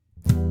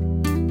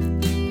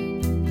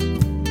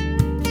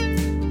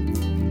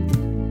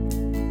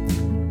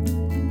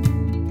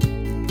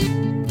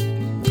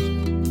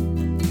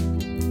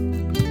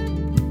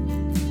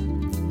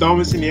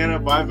Dames en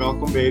heren, baie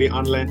welkom by hierdie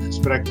aanlyn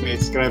gesprek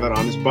met skrywer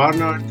Hannes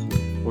Barnard.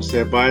 Ons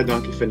sê baie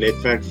dankie vir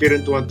Netwerk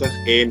 24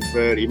 en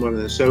vir iemand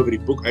in so vir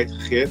die boek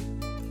uitgegee.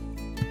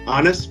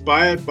 Hannes,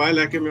 baie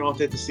lekker om jou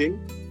altyd te sien.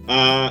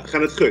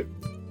 Gaan dit goed?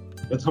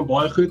 Dit gaan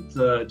baie goed,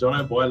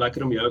 Johnny, baie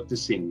lekker om jou ook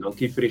te sien.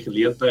 Dankie vir die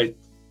geleentheid,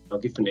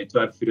 dankie vir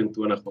Netwerk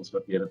 24, ons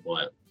waardeer dit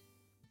baie.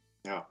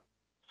 Ja.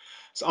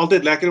 Het is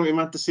altyd lekker om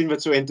iemand te sien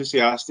wat so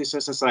enthousiasties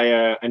is as hy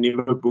 'n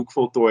nuwe boek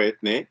voltooi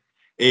het, né?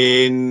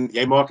 En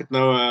jy maak dit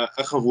nou 'n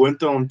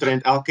gewoonte om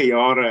omtrent elke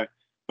jaar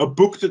 'n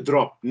boek te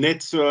drop,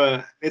 net so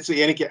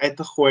enetjie uit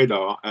te gooi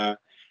daar.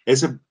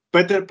 Hy's 'n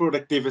bitter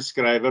produktiewe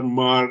skrywer,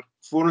 maar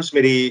voor ons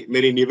met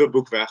die nuwe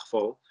boek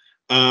wegval,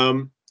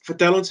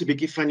 vertel ons 'n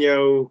bietjie van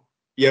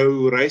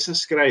jou reis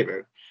as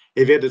skrywer.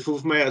 Jy weet, dit voel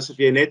vir my asof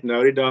jy net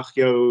nou die dag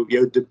jou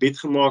debuut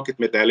gemaak het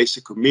met Halley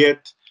se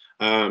Komeet.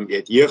 Jy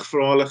het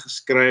jeugverhale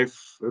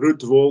geskryf,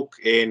 Roetwolk,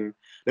 en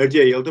nou het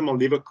jy heeltemal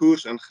nuwe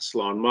koers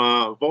ingeslaan,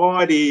 maar waar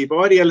het die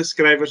hele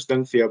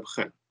skrywersding vir jou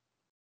begin?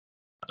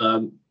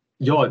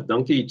 Ja,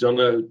 dankie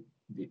John.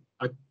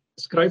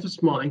 Skryf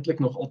is maar eintlik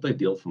nog altyd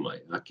deel van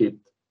my.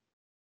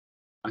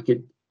 Ek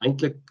het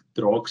eintlik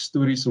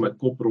draakstories in my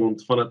kop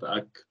rond vandat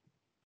ek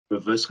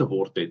bewus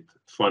geword het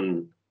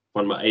van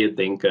my eie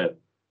denke.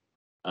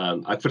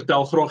 Ek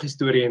vertel graag die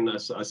storie en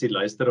as die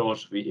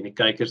luisteraars en die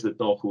kykers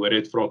dit al gehoor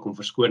het, vra ek om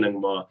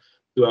verskoning, maar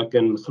toe ek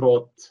in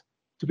graad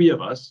 2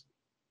 was,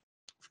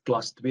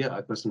 klas 2,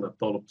 ek was in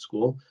Natal op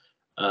skool,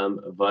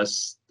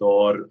 was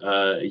daar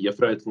 'n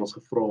juffrou het ons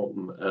gevra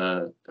om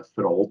 'n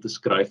verhaal te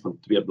skryf van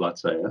 2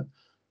 bladsye,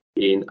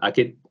 en ek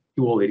het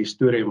toe al hierdie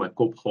storie in my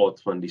kop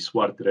gehad van die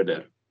Swart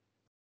Ridder,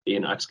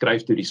 en ek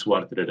skryf toe die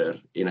Swart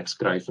Ridder, en ek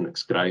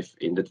skryf,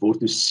 en dit word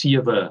toe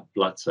 7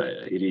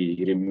 bladsye,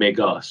 hierdie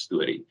mega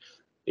storie.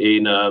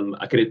 En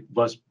ek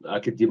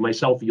het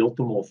myself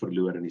heeltemal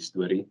verloor in die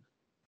storie,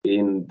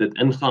 en dit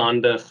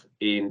ingehandig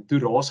en toe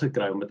raas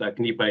gekry, omdat ek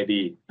nie by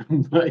die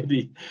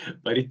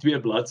 2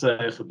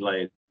 bladsye gebly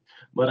het.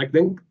 Maar ek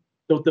dink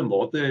tot 'n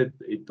mate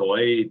het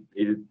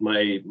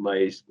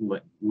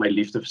my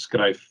liefde vir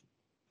skryf,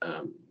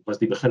 was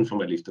die begin van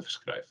my liefde vir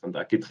skryf, want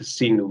ek het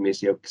gesien hoe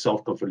mense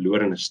jouself kan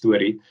verloor in 'n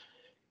storie,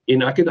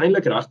 en ek het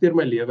eintlik regdeur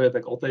my lewe het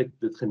ek altyd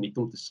dit geniet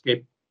om te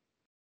skep,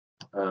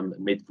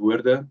 met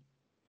woorde,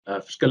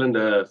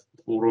 verskillende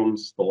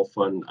vorms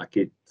daarvan. Ek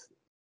het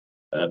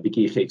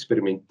bietjie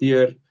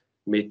geëksperimenteer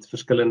met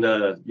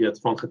verskillende,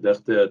 van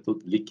gedigte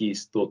tot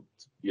liedjies tot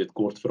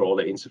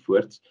kortverhale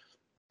ensovoorts.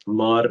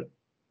 Maar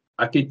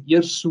ek het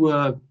eers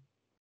so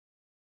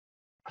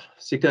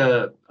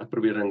seker, ek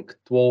probeer dink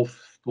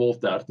 12,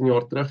 13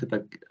 jaar terug het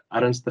ek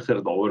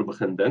ernstiger daaroor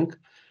begin dink.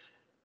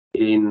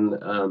 En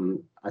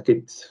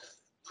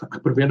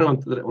ek probeer nou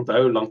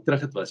onthou hoe lank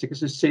terug het was, seker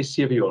so 6,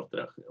 7 jaar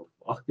terug, of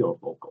 8 jaar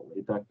dalk al,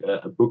 het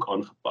ek 'n boek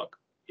aangepak.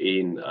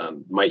 En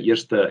my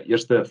eerste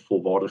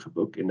volwaardige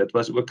boek, en dit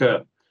was ook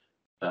 'n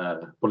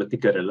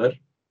politieke thriller,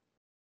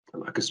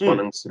 en ek 'n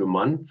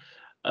spanningsroman,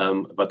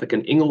 wat ek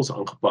in Engels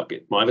aangepak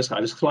het, maar hy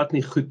was glad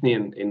nie goed nie,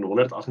 en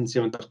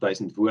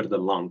 178.000 woorde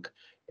lank,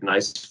 en hy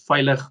is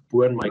veilig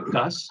bo in my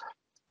kas.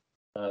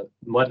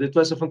 Maar dit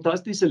was 'n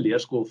fantastiese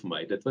leerskool vir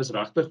my. Dit was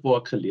regtig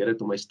waar ek geleer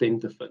het om my stem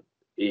te vind,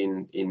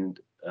 en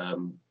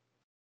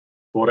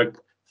waar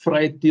ek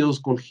vrye teels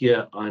kon gee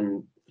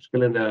aan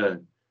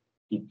verskillende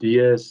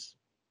idees,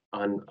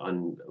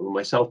 aan hoe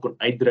myself kon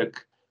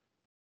uitdruk.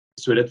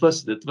 So dit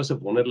was 'n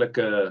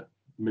wonderlike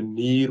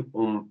manier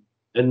om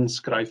in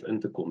skryf in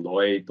te kom,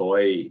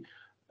 daai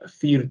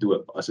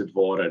vuurdoop as dit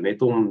ware,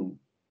 net om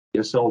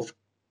jouself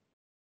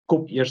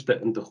kop eerste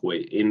in te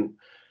gooi. En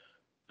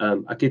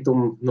ek het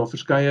hom na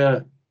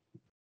verskeie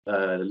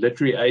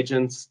literary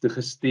agents te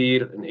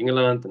gestuur in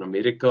Engeland en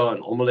Amerika,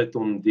 en almal het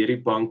hom deur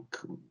die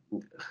bank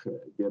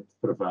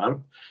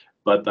verwerp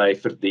wat hy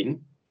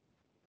verdien.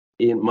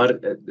 Maar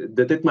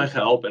dit het my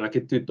gehelp, en ek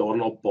het toe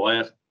daarna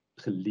baie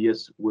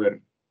gelees oor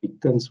die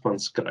kuns van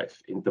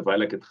skryf, en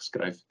terwyl ek het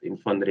geskryf, en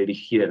van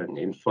redigering,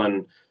 en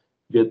van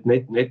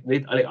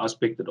net al die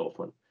aspekte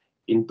daarvan.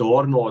 En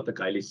daarna het ek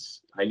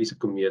Halley se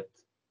Komeet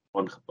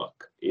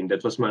aangepak. En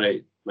dit was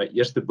my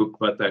eerste boek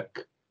wat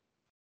ek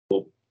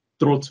op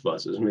trots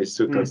was, as mens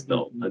so kan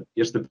stel. Die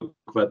eerste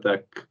boek wat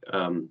ek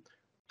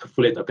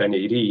gevoel het, okay,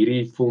 nee,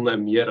 hierdie voel nou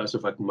meer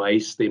asof ek my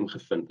stem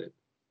gevind het.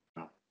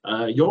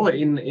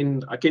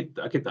 En ek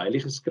het Halley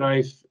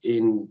geskryf,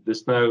 en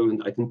dis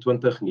nou uit in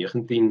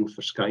 2019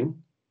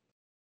 verskyn.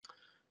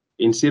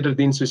 En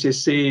sedertdien, soos jy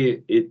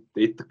sê,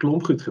 het 'n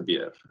klomp goed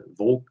gebeur.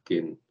 Wolk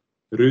en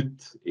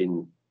Roet,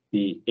 en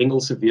die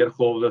Engelse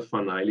weergawe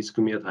van Halley se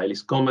Komeet,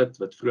 Halley's Comet,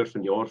 wat vroeër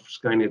vanjaar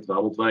verskyn het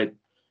wêreldwyd.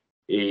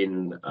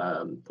 En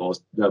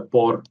daar's 'n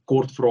paar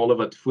kortverhale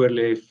wat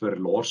voorlê vir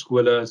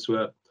laerskole.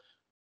 So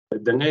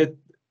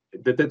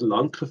dit het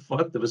lank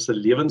gevat. Dit was 'n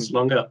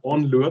lewenslange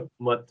aanloop,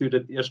 maar toe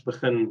dit eers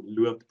begin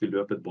loop,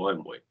 loop dit baie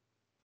mooi.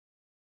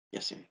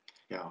 Yes,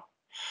 ja.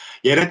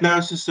 Jy het dit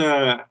nou soos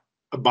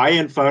 'n baie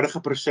eenvoudige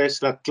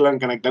proses laat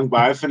klink en ek dink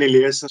baie van die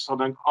lesers sal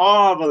dink,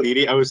 wel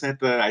hierdie ou is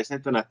hy's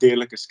net 'n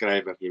natuurlike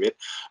skrywer, jy weet.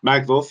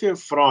 Maar ek wil vir jou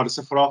vra, dis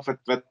 'n vraag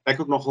wat ek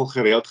ook nogal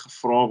gereeld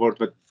gevra word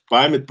wat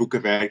baie met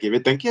boeke werk, jy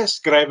weet. Dink jy 'n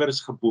skrywer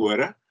is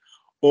gebore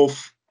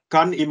of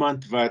kan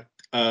iemand wat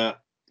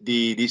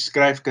die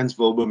skryfkuns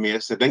wil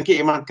bemeester, dink jy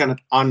iemand kan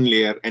dit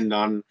aanleer en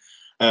dan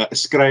 'n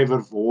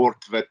skrywer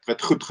word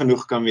wat goed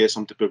genoeg kan wees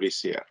om te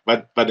publiseer?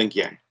 Wat dink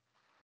jy?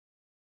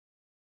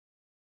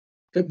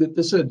 Kyk, dit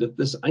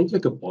is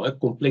eintlik 'n baie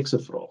komplekse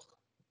vraag.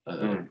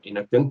 En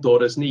ek dink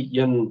daar is nie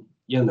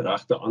een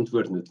regte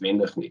antwoord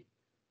noodwendig nie.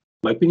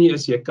 My opinie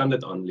is jy kan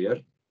dit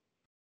aanleer.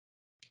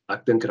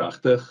 Ek dink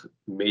regtig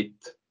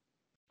met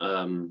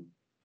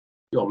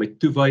met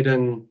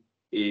toewyding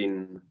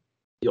en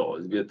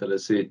jy weet hulle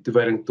sê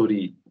toewyding tot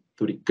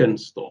die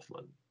kuns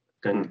daarvan.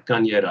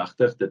 Kan jy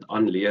regtig dit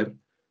aanleer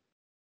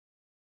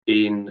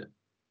en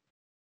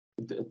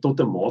tot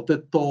 'n mate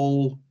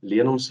taal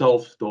leen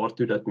homself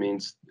daartoe dat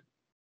mens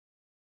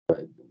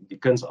die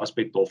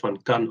kunsaspek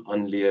daarvan kan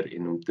aanleer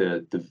en om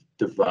te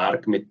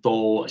werk met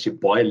taal, as jy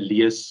baie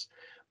lees,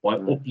 baie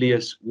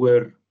oplees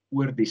oor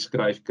die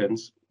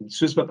skryfkuns,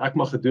 soos wat ek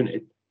maar gedoen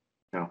het.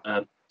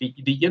 Ja.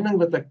 Die een ding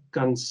wat ek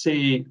kan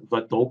sê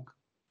wat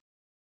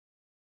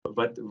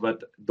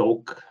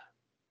dalk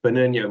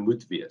binne in jou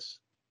moet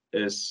wees,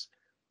 is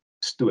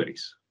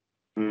stories.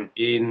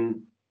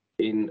 En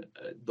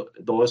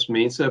daar is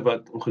mense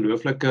wat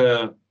ongelooflik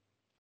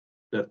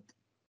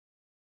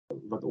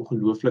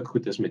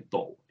goed is met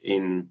taal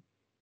en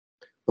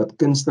wat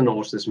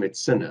kunstenaars is met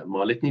sinne, maar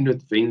hulle het nie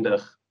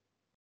noodwendig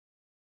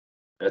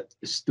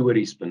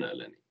stories binne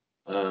hulle nie.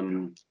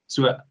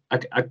 So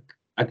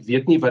ek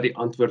weet nie wat die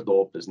antwoord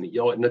daarop is nie.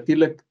 Ja,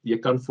 natuurlik, jy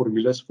kan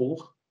formules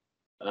volg.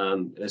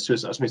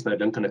 Soos as mens nou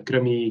dink aan 'n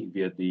krimi,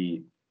 weet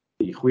die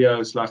goeie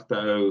ou, slegte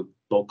ou,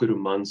 dalk 'n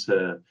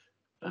romanse,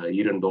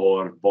 hier en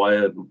daar,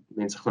 baie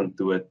mense gaan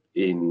dood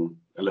en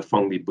hulle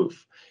vang die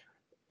boef.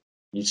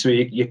 So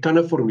jy kan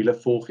 'n formule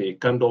volg, jy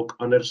kan dalk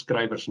ander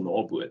skrywers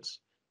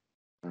naboots.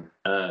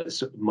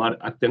 Maar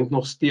ek dink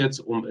nog steeds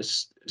om 'n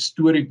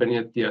storie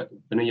binne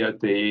jou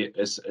te hê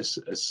is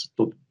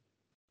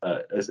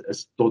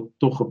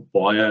tog 'n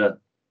baie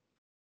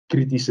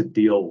kritiese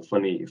deel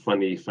van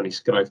die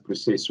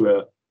skryfproses.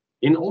 So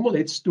en almal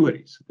het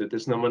stories. Dit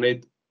is nou maar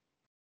net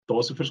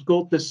daar's 'n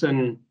verskil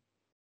tussen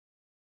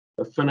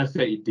 'n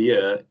vinnige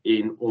idee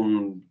en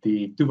om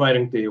die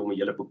toewyding te hê om 'n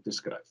hele boek te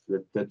skryf.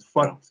 Dit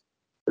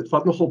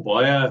vat nogal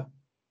baie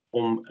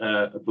om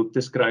 'n boek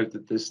te skryf.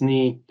 Dit is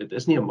nie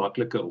 'n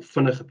maklike of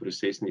vinnige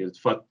proses nie. Dit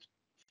vat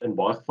in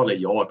baie gevalle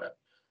jare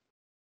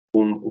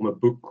om 'n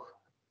boek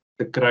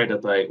te kry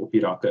dat hy op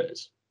die rakke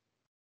is.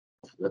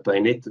 Dat hy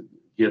net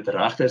weet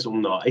reg is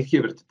om na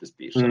uitgewer te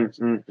stuur.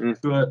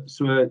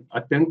 So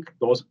ek dink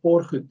daar's 'n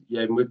paar goed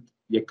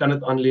jy kan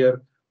dit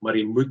aanleer, maar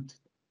jy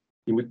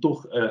moet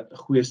tog 'n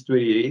goeie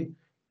storie hê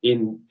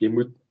en jy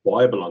moet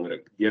baie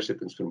belangrik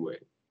deursettingsvermoë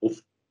hê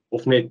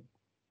of net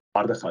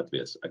vaardigheid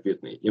wees. Ek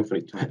weet nie, een van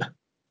die twee.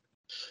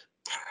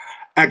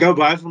 Ek hou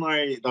baie van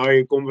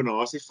daai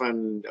kombinasie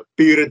van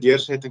pure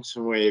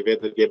deursettingsvermoë, jy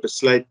weet dat jy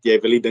besluit jy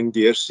wil die ding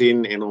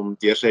deursien en om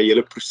deur sy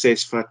hele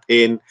proses vat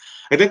en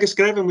ek dink 'n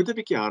skrywer moet 'n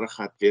bietjie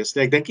harigheid wees.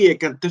 Ek dink jy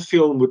kan te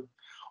veel moet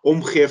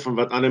omgee van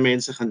wat ander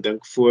mense gaan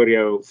dink voor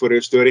jou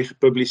storie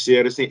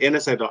gepubliseer is nie. En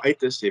as hy daar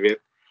uit is, jy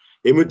weet,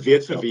 jy moet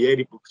weet vir wie jy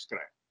die boek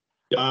skryf.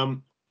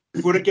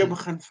 Voor ek jou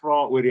begin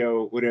vra oor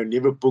jou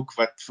nuwe boek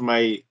wat vir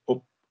my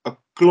op 'n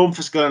klomp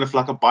verskillende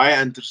vlakke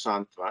baie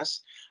interessant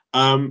was.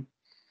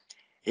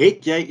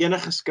 Het jy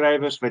enige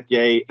skrywers wat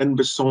jy in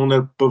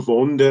besonder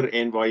bewonder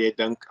en waar jy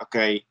dink,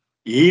 okay,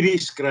 hierdie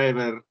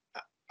skrywer,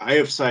 hy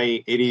of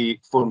sy het die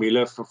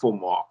formule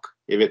vervolmaak,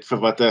 jy weet, vir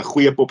wat 'n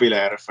goeie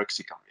populêre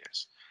fiksie kan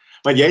wees.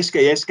 Want jy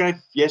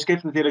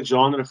skryf natuurlik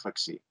genre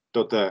fiksie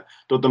tot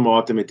 'n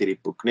mate met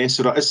hierdie boek, né?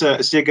 So daar is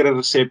 'n sekere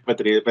resep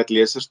wat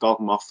lesers dalk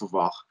mag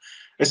verwag.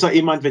 Is daar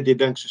iemand wat jy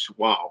dink soos,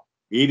 wow,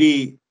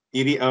 hierdie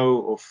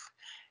ou of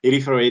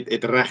hierdie vrou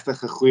het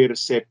regtig 'n goeie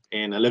resep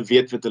en hulle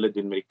weet wat hulle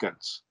doen met die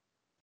kuns?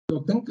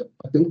 Ek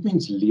dink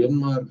mens leen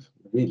maar,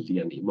 nie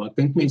leen nie, maar ek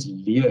dink mens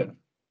leer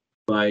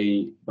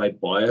by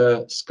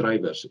baie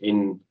skrywers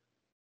en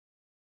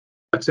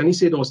ek sou nie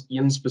sê daar's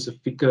een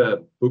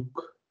spesifieke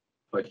boek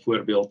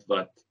byvoorbeeld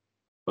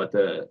wat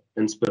 'n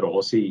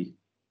inspirasie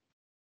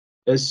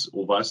is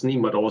of was nie,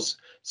 maar daar's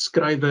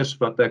skrywers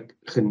wat ek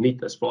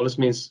geniet is, veral as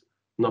mens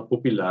na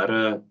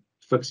populêre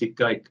fiksie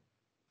kyk,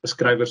 'n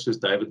skrywer soos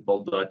David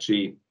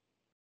Baldacci,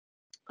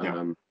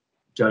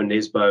 Joe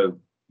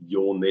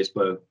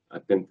Nesbo,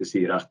 ek dink dis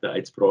die regte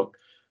uitspraak.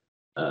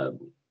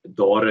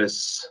 Daar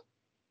is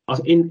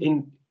en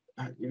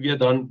jy weet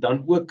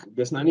dan ook,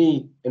 dis nou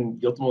nie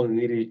heeltemal in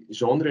hierdie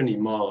genre nie,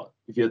 maar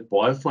jy weet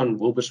baie van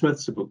Wilbur Smith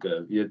se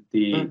boeke, weet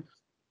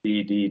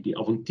die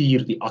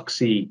avontuur, die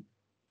aksie.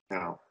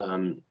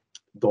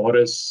 Daar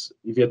is,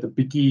 jy weet, 'n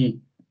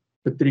bietjie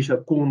Patricia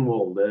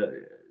Cornwell,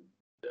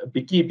 'n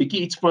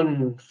bietjie iets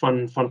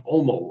van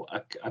almal.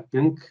 Ek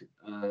dink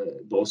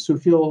daar's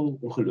soveel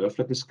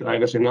ongelooflike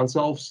skrywers en dan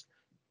selfs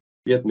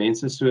weet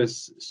mense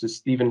soos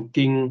Stephen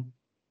King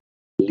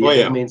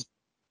leer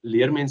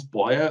mens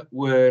baie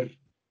oor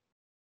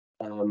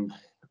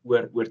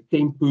oor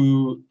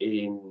tempo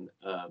en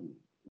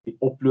die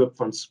oploop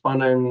van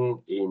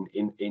spanning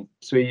en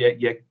so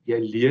jy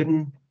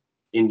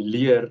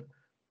leer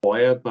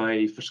baie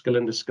by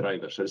verskillende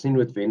skrywers. So dit is nie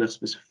noodwendig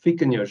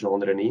spesifiek in jou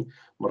genre nie,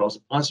 maar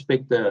daar's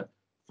aspekte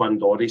van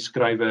daardie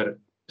skrywer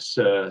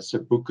se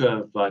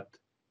boeke wat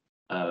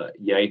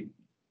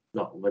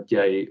wat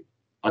jy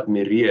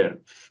admireer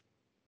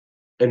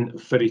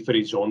vir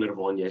die genre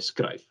waarin jy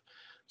skryf.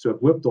 So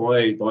ek hoop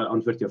daai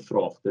antwoord jou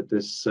vraag. Dit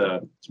is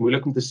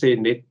moeilik om te sê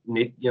net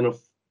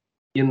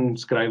een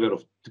skrywer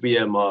of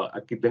twee, maar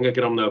ek dink ek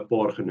het hom nou 'n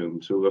paar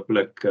genoem. So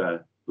hopelik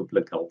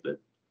help dit.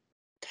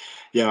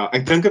 Ja,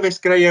 ek dink 'n mens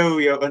kry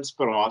jou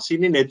inspirasie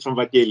nie net van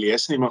wat jy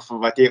lees nie, maar van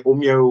wat jy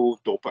om jou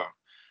dop hou.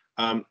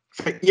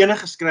 Vir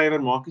enige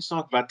skrywer maak nie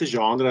saak watter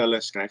genre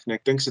hulle skryf nie.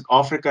 Ek dink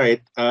Suid-Afrika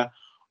het 'n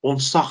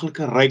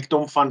onsaglike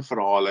rykdom van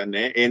verhale,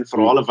 né? En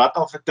verhale wat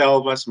al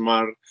vertel was,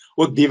 maar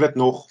ook die wat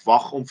nog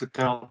wag om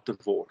vertel te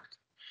word.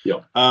 Ja.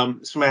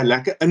 Is vir my 'n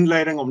lekker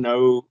inleiding om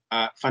nou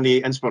van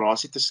die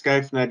inspirasie te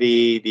skuif na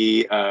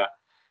die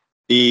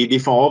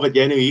verhaal wat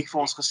jy nou hier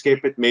vir ons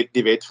geskep het met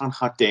die Wet van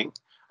Gauteng.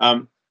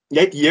 Jy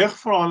het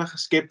jeugverhale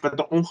geskep wat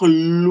 'n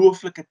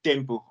ongelooflike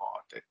tempo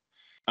gehad het.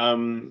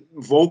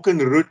 Wolk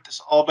en Roet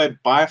is albei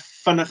baie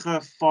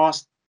vinnige,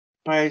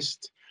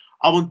 fast-paced,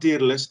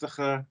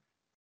 avontuurlustige,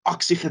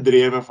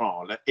 aksiegedrewe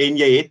verhale en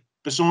jy het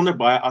besonder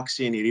baie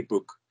aksie in hierdie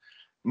boek.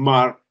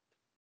 Maar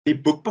die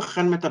boek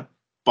begin met 'n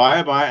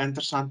baie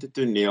interessante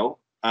toneel.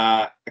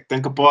 Ek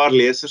dink 'n paar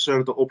lesers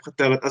sou dit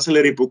opgetel het as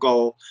hulle die boek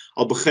al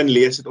begin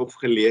lees het of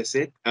gelees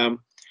het.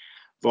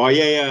 Waar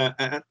jy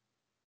 'n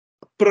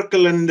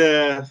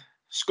prikkelende,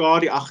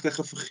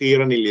 skadu-agtige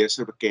figuur aan die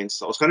leser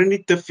bekendstel. Ons gaan nou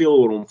nie te veel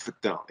oor hom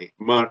vertel nie,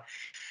 maar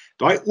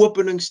daai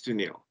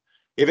openingstoneel.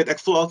 Jy weet, ek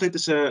voel altyd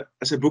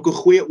as 'n boek 'n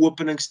goeie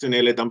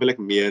openingstoneel het, dan wil ek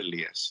meer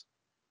lees.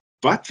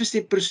 Wat was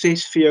die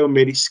proses vir jou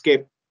met die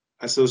skep,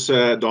 as ons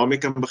daarmee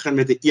kan begin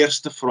met die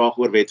eerste vraag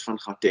oor Wet van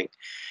Gauteng?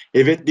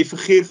 Jy weet, die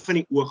figuur van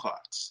die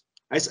oogarts.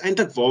 Hy is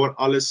eintlik waaroor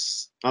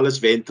alles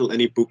wentel in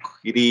die boek.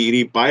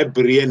 Hierdie baie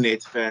breë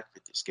netwerk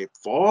wat jy skep.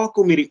 Waar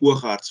kom hierdie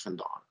oogarts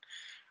vandaan?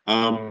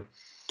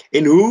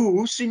 En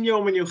hoe sien jy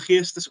hom in jou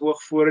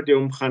geestesoog voordat jy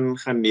hom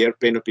gaan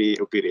neerpen op die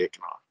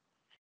rekenaar?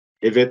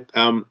 Jy weet,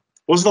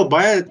 ons het al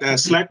baie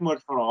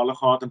sluipmoordverhale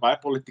gehad en baie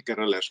politieke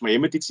thrillers, maar jy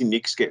moet iets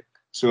unieks skep.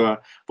 So,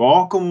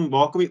 waar kom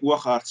die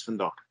oogarts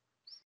vandaan?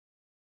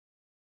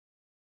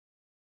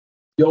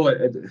 Ja,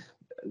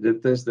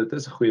 dit is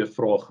 'n goeie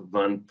vraag,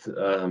 want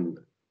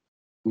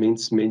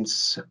mens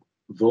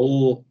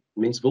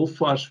wil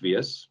vars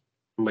wees,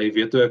 maar jy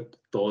weet ook,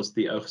 daar's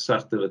die ou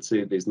gesegde wat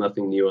sê there's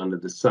nothing new under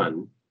the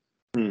sun.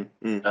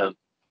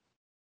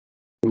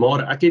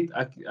 Maar ek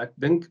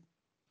dink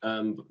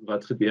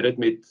wat gebeur het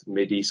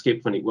met die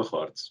skep van die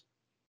oogarts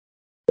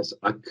is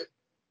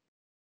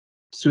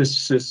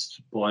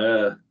soos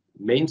baie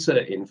mense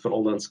en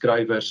veral dan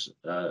skrywers,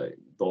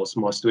 daar's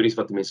maar stories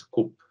wat mense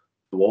kop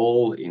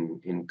dwaal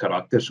en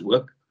karakters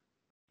ook.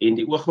 En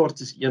die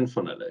oogarts is een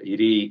van hulle.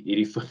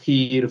 Hierdie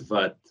figuur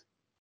wat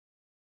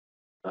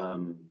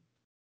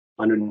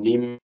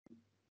anoniem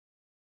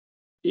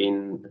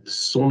en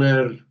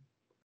sonder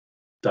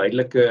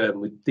duidelike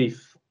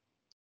motief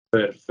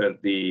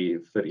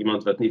vir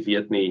iemand wat nie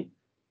weet nie,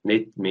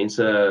 net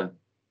mense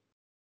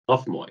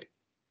afmaai.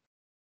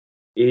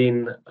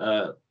 En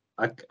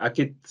ek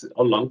het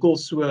al lankal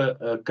so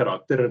 'n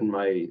karakter in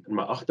my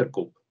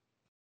agterkop.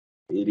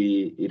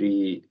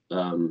 Hierdie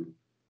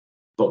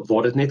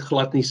waar dit net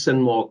glad nie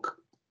sin maak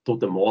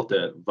tot 'n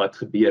mate wat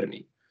gebeur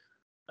nie.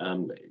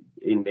 En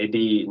net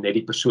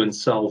die persoon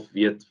self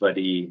weet wat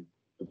die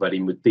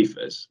motief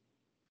is.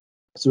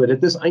 So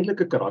dit is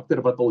eintlik 'n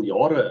karakter wat al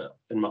jare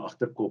in my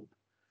agterkop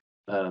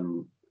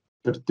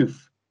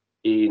vertoef.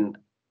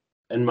 En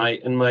in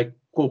my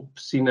kop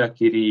sien ek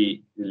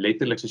hierdie,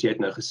 letterlik soos jy het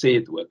nou gesê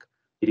het ook,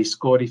 hierdie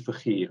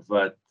skadu-figuur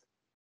wat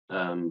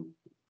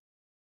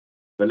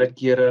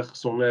willekeurig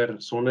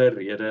sonder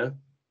rede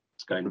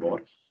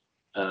skynbaar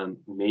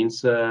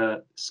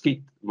mense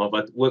skiet, maar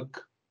wat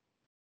ook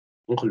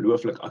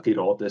ongelooflik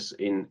akkuraat is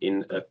en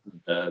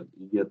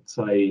weet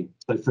sy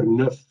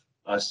vernuf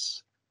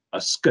as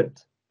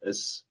skut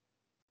is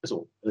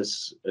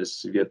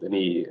weet in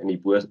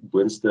die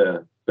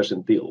boonste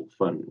persentiel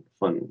van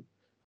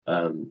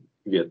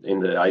weet,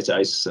 en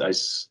hy's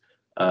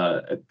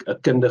 'n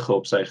kundige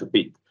op sy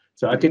gebied.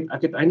 So ek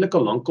het eintlik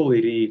al lankal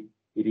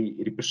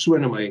hierdie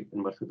persoon in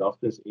my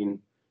gedagtes,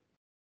 en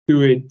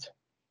toe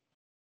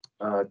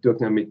ek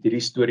nou met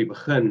hierdie storie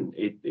begin,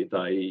 het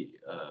hy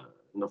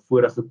na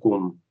vore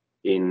gekom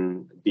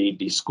en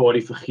die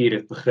skadu-figuur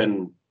het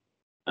begin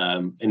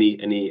in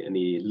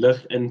die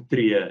lig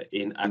intree,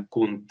 en ek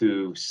kon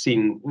toe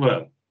sien,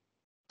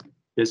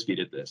 dis wie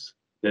dit is.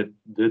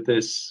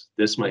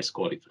 Dis my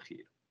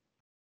skadu-figuur.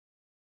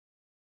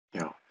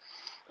 Ja.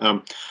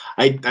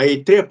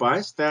 Hy tree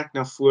baie sterk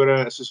na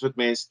vore, soos wat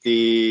mense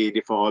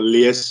die verhaal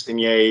lees en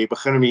jy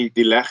begin om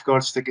die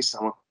legkaartstukkies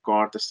aan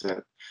mekaar te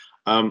sit.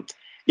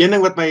 Een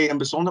ding wat my in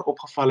besonder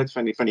opgeval het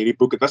van hierdie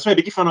boek, het was my 'n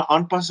bietjie van 'n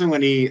aanpassing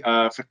in die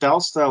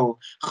vertelstyl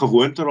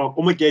gewoonte raak,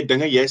 omdat jy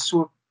dinge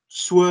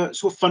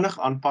so vinnig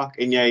aanpak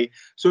en jy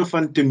so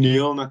van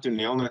toneel na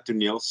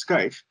toneel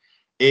skuif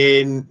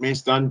en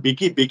mens dan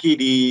bietjie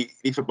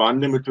die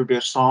verbande moet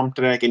probeer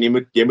saamtrek en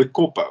jy moet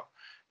kop hou,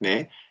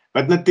 né?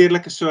 Wat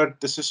natuurlik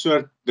dis 'n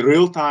soort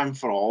real-time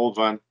verhaal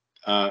want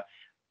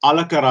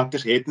alle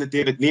karakters het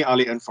natuurlik nie al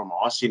die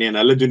inligting nie en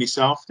hulle doen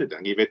dieselfde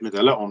ding, jy weet met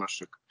hulle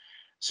ondersoek.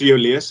 So jou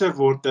leser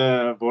word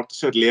 'n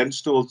soort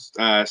leerstoel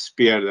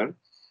speurder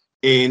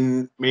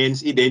en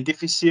mens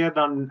identifiseer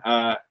dan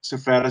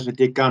sover as wat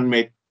jy kan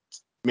met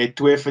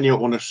twee van jou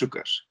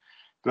ondersoekers.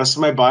 Dit was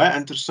vir my baie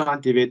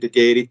interessant, jy weet dat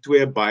jy hierdie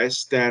twee baie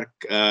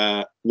sterk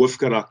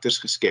hoofkarakters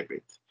geskep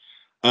het.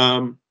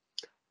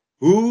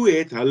 Hoe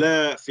het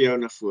hulle vir jou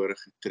na vore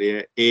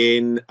getree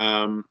en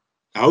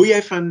hou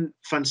jy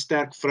van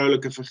sterk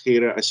vroulike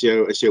figure as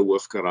jou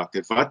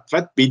hoofkarakter?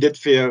 Wat bied dit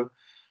vir jou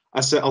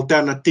as 'n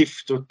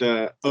alternatief tot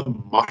 'n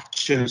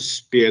macho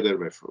speurder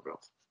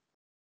byvoorbeeld?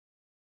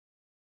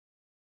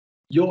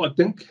 Ja, ek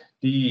dink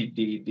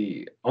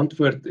die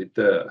antwoord het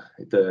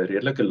 'n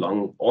redelike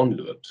lang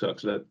aanloop, so ek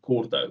sal dit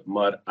kort hou,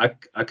 maar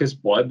ek is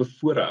baie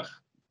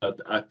bevoorreg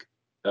dat ek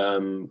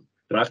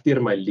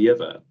regdeur my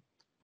lewe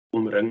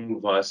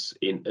omring was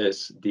en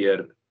is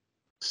deur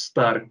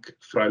sterk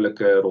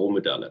vroulike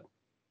rolmodelle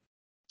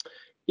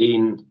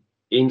en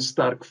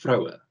sterk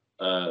vroue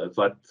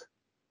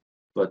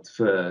wat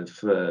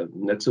vir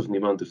niks of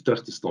niemand hoef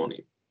terug te staan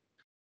nie.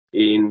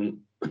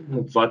 En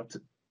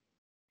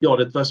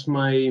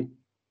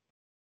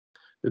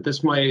dit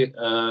is my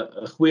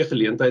 'n goeie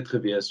geleentheid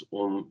gewees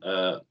om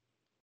 'n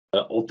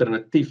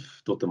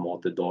alternatief tot 'n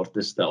mate daar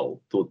te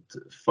stel tot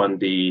van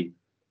die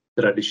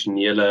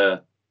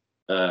tradisionele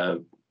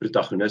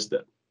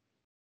protagoniste.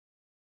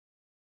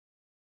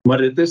 Maar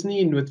dit is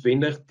nie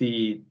noodwendig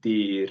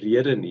die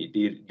rede nie.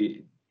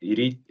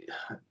 Hierdie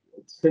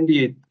Cindy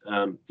het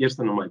eers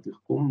na my toe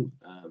gekom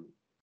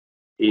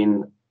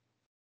en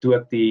toe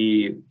ek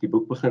die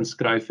boek begin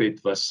skryf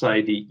het, was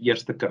sy die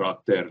eerste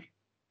karakter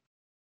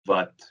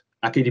wat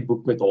ek het die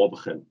boek met haar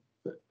begin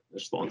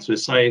verstaan. So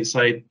sy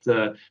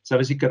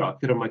was die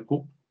karakter in my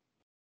kop.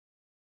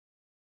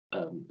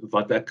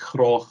 Wat ek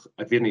graag,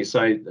 ek weet nie,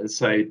 sy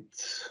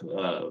het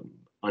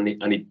aan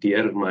die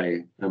deur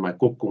in my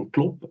kop kom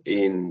klop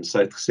en sy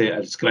het gesê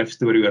ek skryf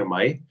storie oor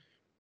my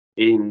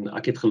en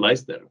ek het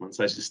geluister want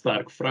sy is 'n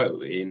sterk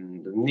vrou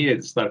en nie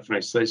 'n sterk vrou,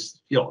 sy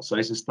is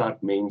 'n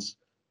sterk mens,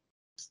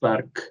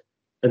 sterk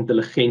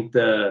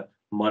intelligente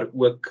maar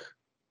ook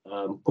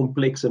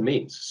komplekse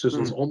mens soos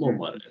ons almal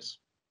maar is.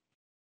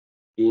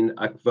 En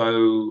ek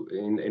wou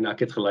en ek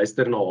het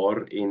geluister na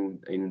haar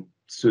en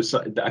so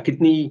ek het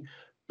nie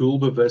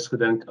doelbewus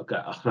gedink okay,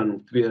 ek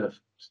gaan twee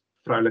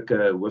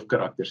vroulike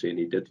hoofkarakters hê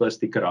nie. Dit was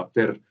die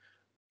karakter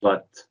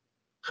wat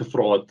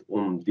gevra het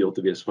om deel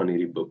te wees van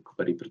hierdie boek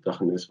wat die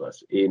protagonis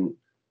was. En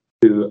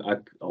toe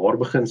ek haar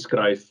begin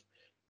skryf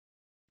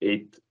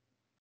het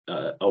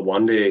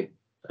Awande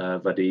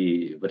wat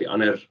die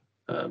ander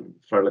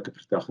vroulike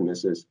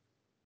protagonis is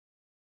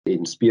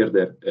en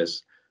speurder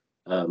is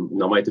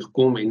na my toe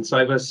gekom en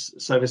sy was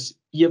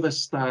ewe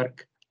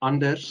sterk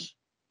anders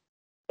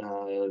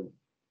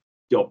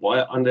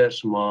baie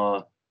anders,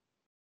 maar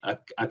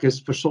ek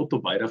is versot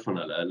op beide van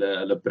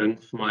hulle bring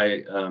vir my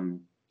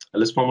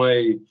hulle is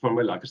van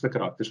my lekkerste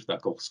karakters wat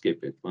ek al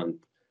geskep het want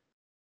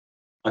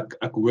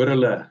ek hoor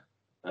hulle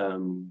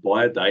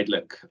baie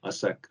duidelik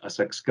as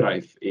ek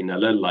skryf en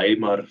hulle lei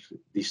maar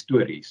die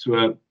storie.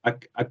 So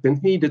ek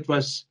dink nie dit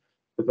was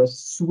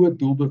so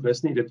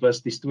doelbewus nie. Dit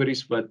was die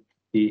stories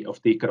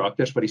die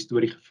karakters wat die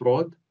storie gevra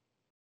het.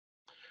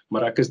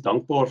 Maar ek is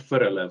dankbaar vir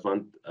hulle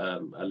want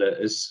hulle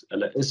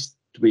is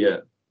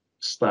twee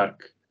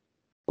sterk,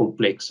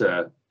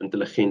 komplekse,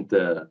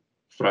 intelligente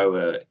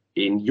vroue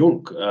en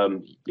jonk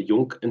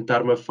in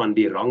terme van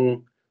die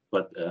rang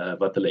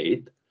wat hulle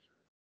het.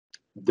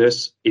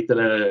 Dus het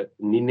hulle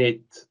nie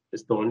net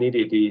is daar nie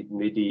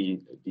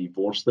die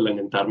worsteling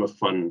in terme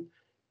van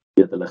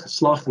hulle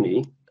geslag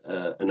nie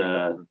in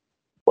 'n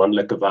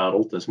manlike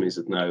wêreld as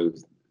mense dit nou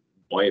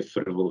baie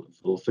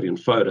wil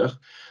vereenvoudig,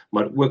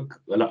 maar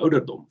ook hulle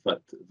ouderdom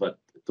wat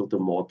tot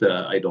 'n mate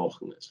 'n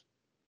uitdaging is.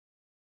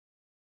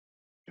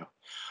 Ja.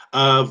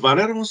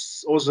 Wanneer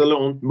ons hulle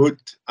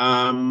ontmoet,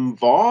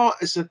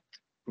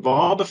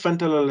 waar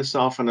bevind hulle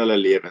self in hulle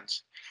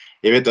lewens?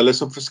 Jy weet, hulle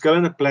is op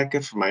verskillende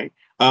plekke vir my,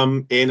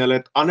 en hulle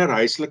het ander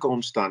huislike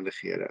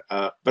omstandighede.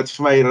 Wat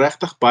vir my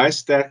regtig baie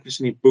sterk is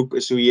in die boek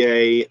is hoe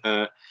jy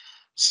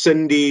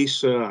Cindy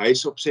se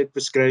huisopset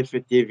beskryf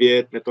het, jy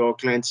weet, met haar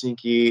klein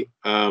seentjie,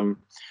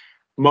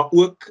 maar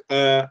ook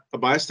 'n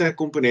baie sterk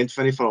komponent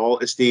van die verhaal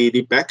is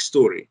die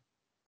backstory.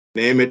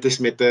 Nee, met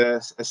 'n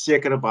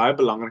sekere baie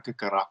belangrike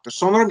karakter,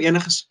 sonder om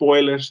enige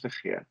spoilers te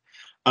gee.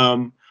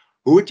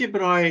 Hoe het jy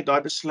by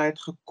daai besluit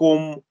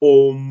gekom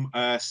om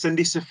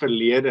Cindy se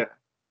verlede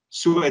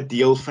so 'n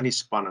deel van die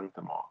spanning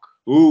te maak?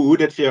 hoe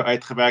dit vir jou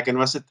uitgewerk en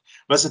was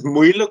dit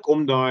moeilik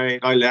om daai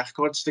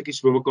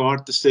legkaartstukkies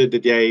bymekaar te sit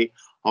dat jy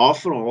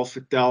half verhaal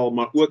vertel,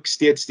 maar ook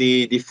steeds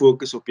die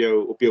fokus op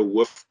jou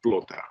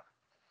hoofplot hou?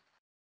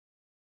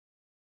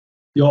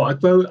 Ja,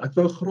 ek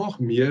wou graag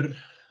meer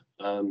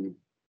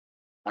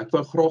ek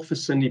wou graag vir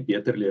Cindy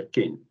beter leer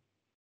ken.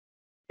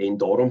 En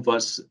daarom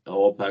was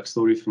haar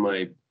backstory vir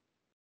my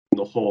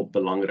nogal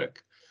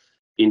belangrik.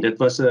 En dit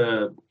was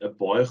 'n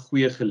baie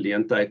goeie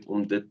geleentheid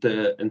om dit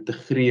te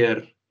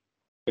integreer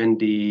in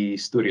die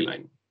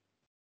storielyn.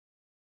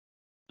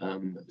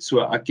 So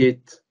ek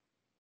het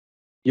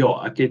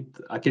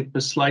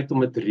besluit om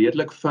dit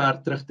redelik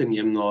ver terug te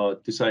neem na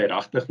toe sy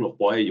regtig nog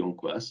baie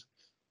jonk was.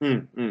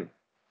 En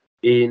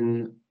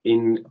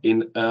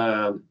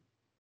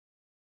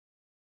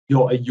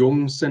 'n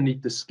jong Cindy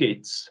te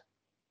skets.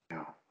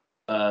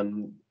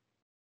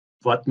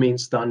 Wat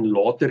mens dan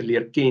later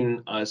leer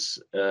ken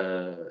as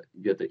 'n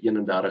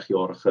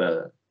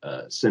 31-jarige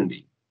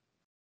Cindy.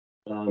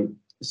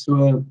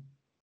 So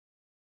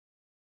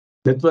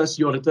dit was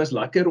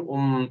lekker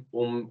om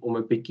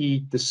 'n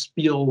bietjie te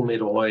speel met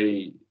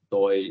daai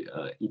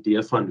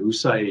idee van hoe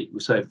sy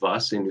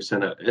was en hoe sy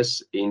nou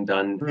is en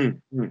dan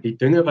die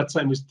dinge wat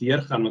sy moes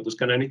deurgaan, want ons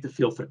kan nou nie te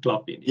veel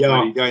verklap nie.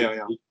 Ja.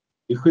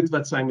 Die goed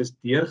wat sy moes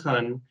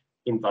deurgaan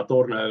en wat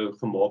haar nou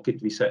gemaak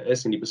het wie sy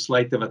is en die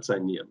besluite wat sy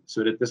neem.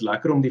 So dit is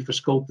lekker om die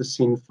verskil te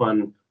sien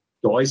van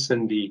daai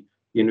Cindy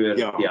teenoor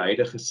die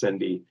huidige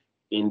Cindy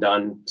en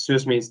dan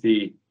soos mens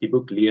die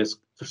boek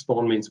lees,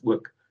 verstaan mens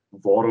ook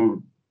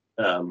waarom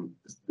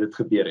dit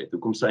gebeur het,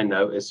 hoekom sy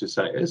nou is soos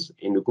sy is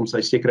en hoekom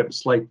sy sekere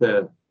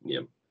besluite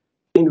neem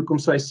en hoekom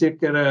sy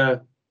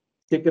sekere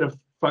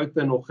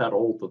foute nog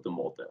herhaal tot 'n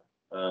mate.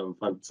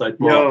 Want sy het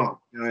maar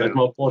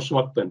 'n paar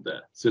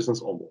swakpunte soos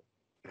ons almal.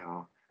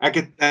 Ja. Ek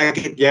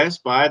het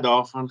juist baie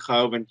daarvan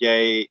gehou want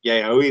jy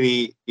hou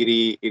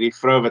hierdie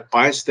vrou wat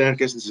baie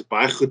sterk is en sy's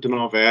baie goed in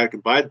haar werk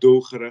en baie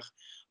doelgerig,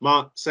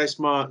 maar sy's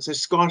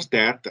skaars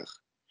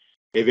 30.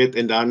 Jy weet,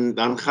 en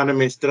dan gaan 'n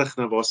mens terug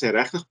na waar sy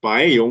regtig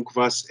baie jonk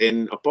was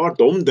en 'n paar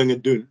dom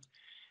dinge doen.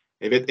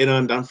 Jy weet,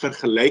 en dan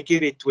vergelyk jy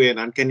die twee en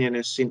dan kan jy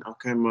nou sien,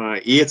 okay,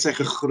 maar hier het sy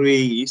gegroei,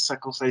 hier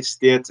sukkel sy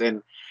steeds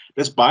en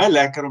dis baie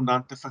lekker om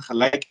dan te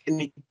vergelyk in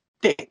die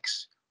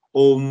teks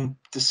om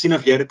te sien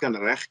of jy dit kan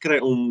regkry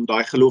om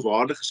daai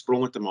geloofwaardige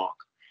spronge te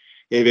maak.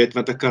 Jy weet,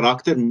 want 'n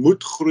karakter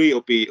moet groei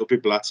op die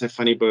bladsy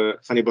van die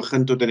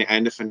begin tot aan die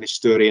einde van die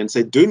storie en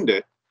sy doen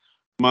dit,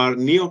 maar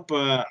nie op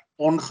 'n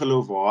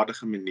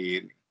ongeloofwaardige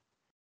manier nie.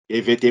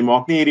 Jy weet, jy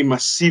maak nie hierdie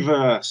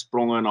massiewe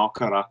spronge in haar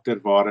karakter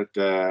waar dit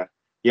 'n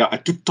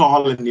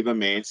totale nuwe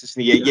mens is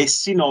nie. Jy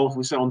sien al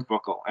hoe sy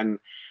ontwikkel en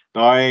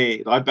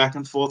daai back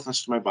and forth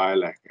was vir my baie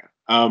lekker.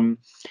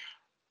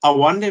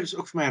 Awande is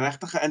ook vir my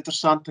regtig 'n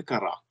interessante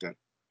karakter.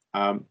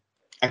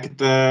 Ek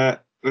het 'n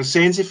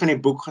resensie van die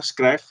boek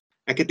geskryf.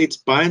 Ek het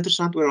iets baie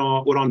interessant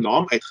oor haar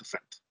naam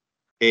uitgevind.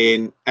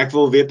 En ek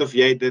wil weet of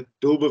jy dit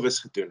doelbewus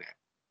gedoen het.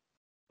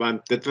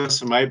 Want dit was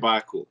vir my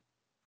baie cool.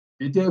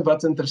 Weet jy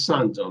wat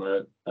interessant,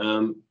 John?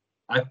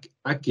 Ek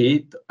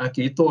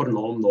het haar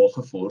naam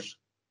nagevors.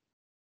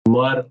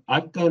 Maar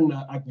ek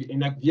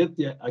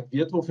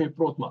weet waarvan jy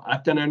praat, maar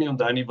ek kan nou nie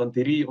onthou nie want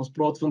ons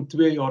praat van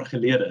 2 jaar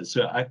gelede.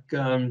 So ek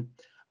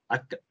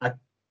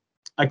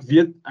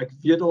weet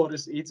daar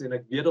is iets en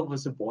ek weet daar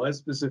was 'n baie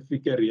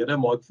spesifieke rede,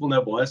 maar ek voel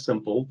nou baie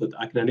simpel dat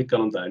ek nou nie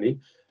kan onthou nie.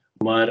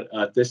 Maar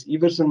dit is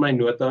iewers in my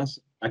notas.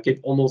 Ek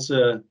het almal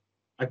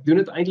ek doen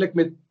dit eintlik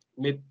met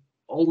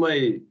al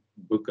my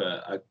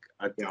boeke.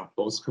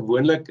 Daar's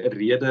gewoonlik 'n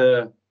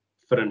rede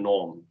vir 'n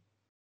naam.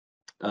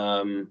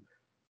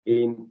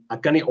 En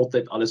ek kan nie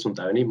altyd alles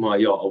onthou nie, maar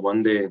ja,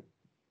 Awande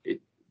het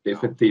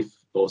definitief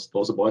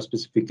daar's 'n baie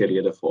spesifieke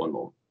rede vir 'n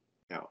naam.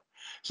 Ja.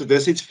 So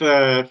dis iets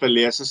vir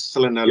lesers as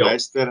hulle nou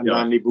luister en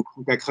dan die boek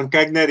gaan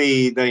kyk na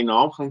die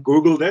naam, gaan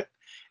Google dit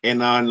en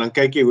dan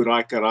kyk jy hoe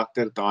daai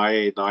karakter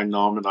daai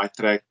naam en daai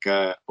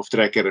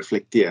trekke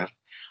reflekteer.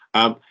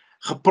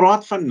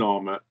 Gepraat van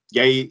name,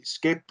 jy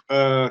skep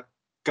 'n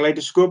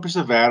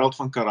kaleidoskopiese wêreld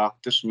van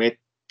karakters met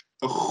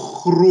 'n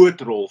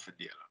groot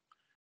rolverdeling.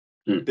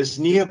 Dis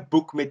nie 'n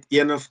boek met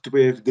 1 of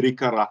 2 of 3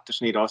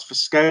 karakters nie, daar's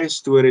verskeie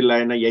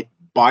storielyne, jy het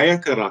baie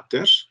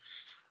karakters.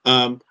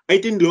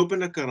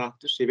 Uiteenlopende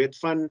karakters, jy weet,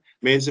 van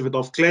mense wat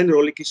half klein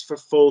rolletjies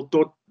vervul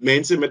tot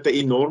mense met 'n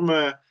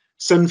enorme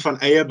sin van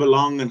eie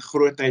belang en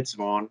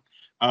grootheidswaan.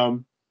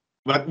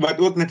 Wat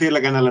ook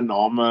natuurlik in hulle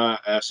name,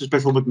 soos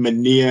byvoorbeeld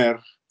meneer,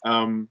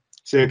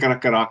 sekere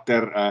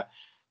karakter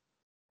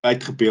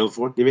uitgebeeld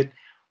word. Jy weet,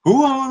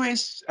 hoe hou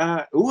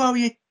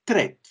jy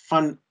tred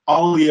van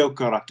al jou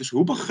karakters?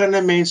 Hoe begin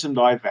 'n mens om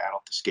daai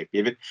wêreld te skep?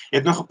 Jy weet, jy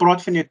het nou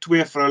gepraat van jou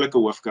 2 vroulike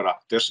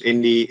hoofkarakters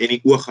en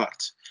die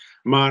oogarts.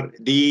 Maar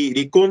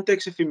die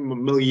konteks of die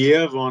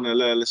milieu waarin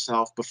hulle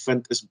self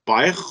bevind is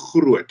baie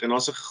groot en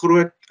daar's 'n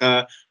groot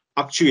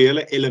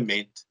aktuele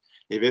element.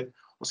 Jy weet,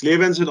 ons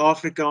lewe in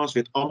Suid-Afrika, ons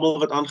weet almal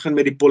wat aangaan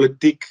met die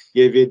politiek,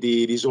 jy weet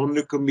die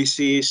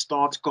Zondo-kommissie,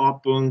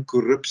 staatskaping,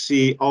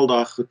 korrupsie, al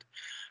daai goed.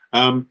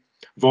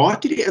 Waar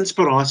het jy die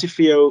inspirasie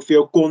vir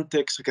jou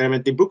konteks gekry?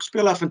 Want die boek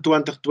speel af in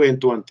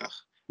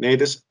 2022. Nee,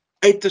 dis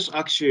uiters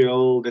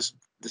aktueel, dis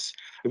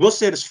ek wil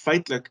sê dis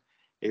feitelik,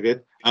 jy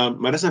weet,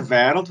 maar dis 'n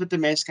wêreld wat 'n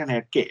mens kan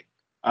herken.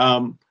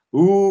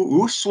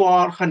 Hoe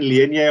swaar gaan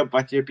leen jy op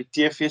wat jy op die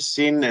TV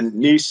sien en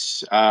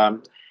nuus,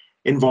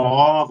 en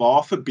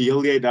waar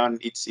verbeel jy dan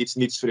iets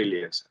nuuts vir die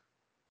leser?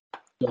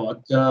 Ja,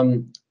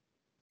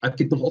 ek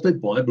het nog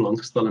altyd baie belang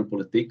gestel in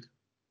politiek.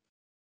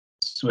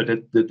 So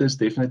dit is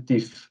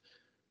definitief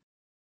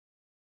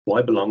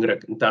baie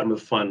belangrik in terme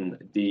van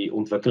die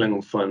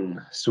ontwikkeling van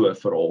so 'n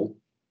verhaal.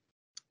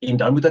 En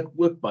dan moet ek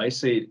ook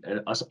bysê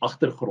as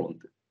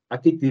agtergrond.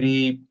 Ek het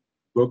hierdie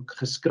boek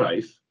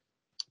geskryf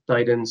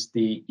tydens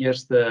die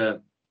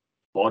eerste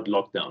hard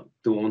lockdown,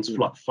 toe ons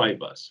vlak 5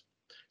 was.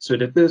 So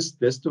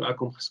dis toe ek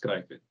hom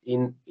geskryf het.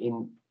 En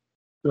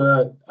so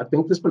ek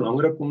dink dit is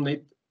belangrik om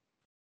net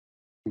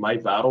my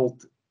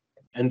wêreld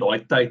in daai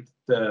tyd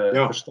te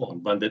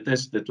verstaan, want dit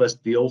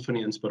was deel van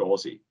die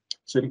inspirasie.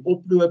 So die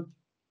oploop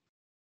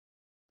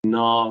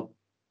na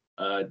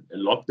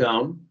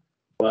lockdown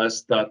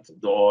was dat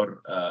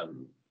daar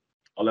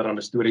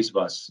allerhande stories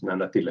was, nou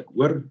natuurlik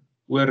oor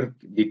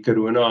die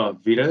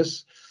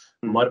coronavirus,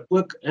 maar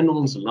ook in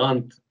ons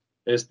land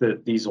is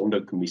dit die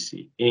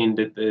Sonderkommissie en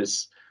dit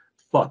is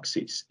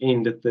faksies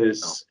en dit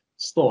is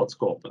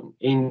staatskaping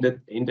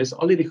en dis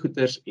al hierdie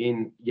goeters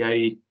en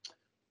jy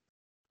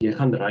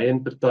gaan ry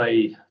in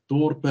party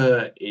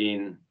dorpe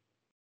en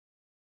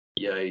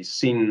jy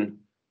sien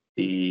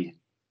die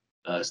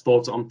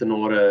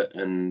staatsamptenare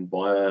in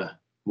baie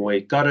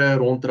mooi karre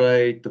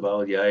rondry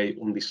terwyl jy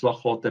om die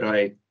slaggate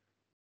ry.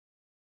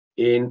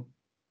 En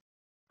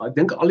ek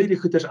dink al hierdie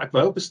goeters, ek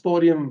wou op 'n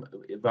stadium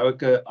wou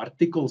ek 'n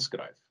artikel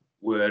skryf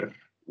oor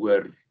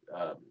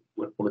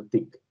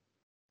politiek.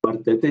 Maar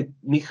dit het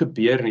nie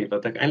gebeur nie,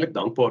 wat ek eintlik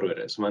dankbaar oor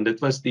is, want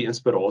dit was die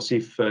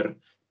inspirasie vir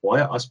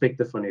baie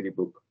aspekte van hierdie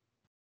boek.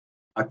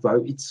 Ek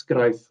wou iets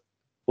skryf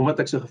omdat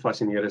ek so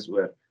gefassineer is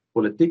oor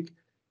politiek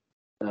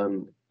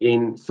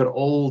en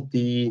veral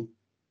die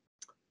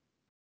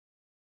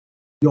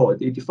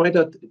feit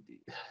dat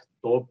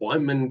daar baie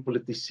min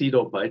politici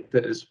daar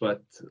buite is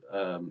wat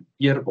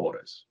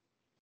eerbaar is.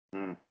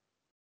 Ek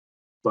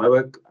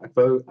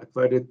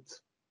wou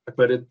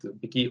dit 'n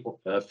bietjie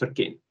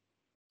verken.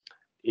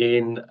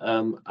 En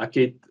ek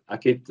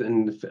het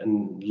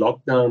in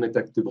lockdown het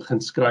ek toe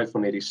begin skryf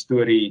van hierdie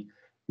storie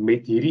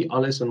met hierdie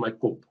alles in my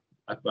kop.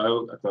 Ek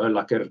wou 'n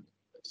lekker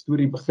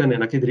storie begin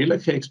en ek het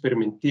redelik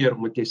geëksperimenteer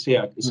omdat jy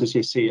sê soos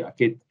jy sê ek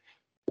het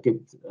vir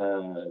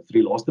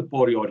die laaste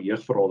paar jaar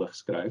jeugverhale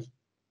geskryf.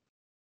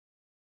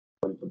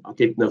 Ek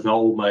het nou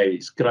wel my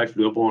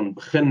skryfloopbaan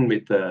begin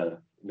met 'n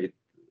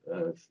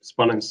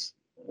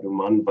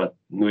spanningsroman wat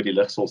nooit die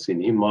lig sal sien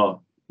nie, maar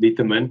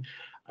nietemin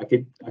ek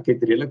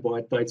het redelik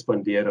baie tyd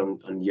spandeer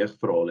aan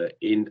jeugverhale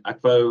en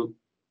ek wou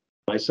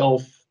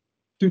myself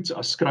toets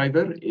as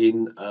skrywer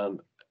en 'n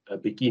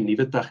bietjie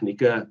nuwe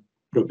tegnieke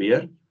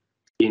probeer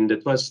en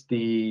dit was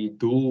die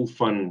doel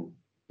van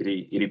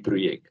hierdie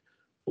projek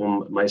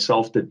om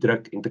myself te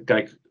druk en te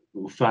kyk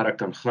hoe ver ek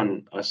kan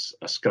gaan as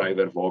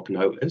skrywer waar ek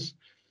nou is.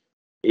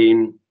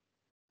 En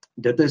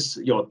dit is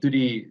toe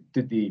die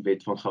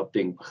wet van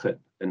Gauteng begin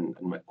in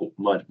my kop,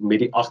 maar met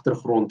die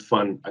agtergrond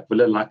van ek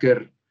wil 'n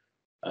lekker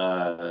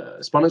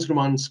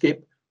spanningsroman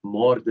skep,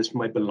 maar dis vir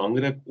my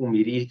belangrik om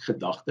hierdie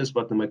gedagtes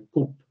wat in my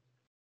kop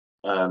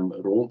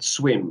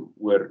rondswem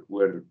oor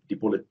die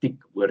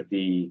politiek, oor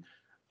die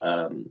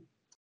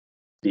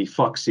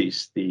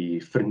faksies, die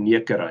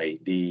vernekery,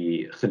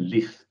 die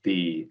gelieg,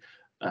 die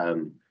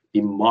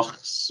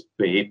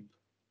magsbehep,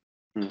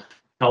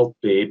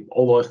 geldbehep,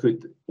 al daai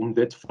goed, om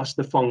dit vas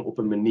te vang op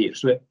 'n manier.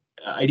 So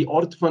uit die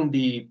aard van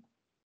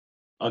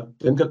ek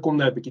dink ek kom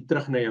nou 'n bietjie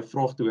terug na jou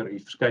vraag toe oor die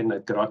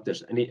verskeidenheid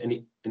karakters. In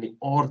die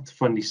aard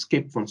van die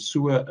skep van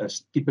so 'n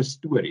tipe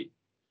storie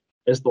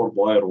is daar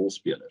baie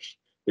rolspelers.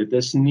 Dit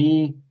is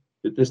nie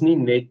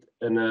net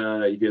in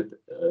 'n jy weet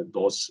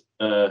daar's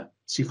 'n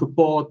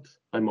psigopaat,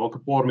 hy maak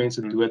 'n paar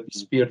mense dood, die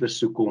speurders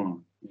soek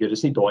hom. Jy weet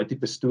dis nie daai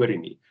tipe storie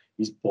nie.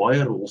 Hier's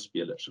baie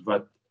rolspelers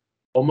wat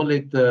almal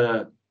het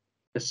 'n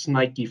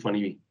snytjie van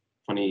die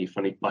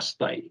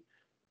pastei.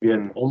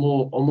 Weet,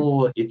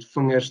 almal het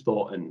vingers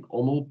daarin,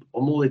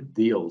 almal het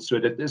deel. So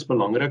dit is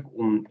belangrik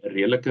om 'n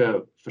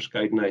redelike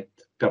verskeidenheid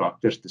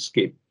karakters te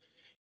skep.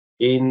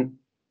 En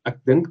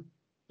ek dink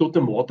tot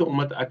 'n mate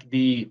omdat ek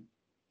die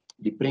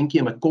prentjie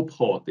in my kop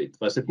gehad het,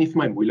 was dit nie vir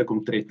my moeilik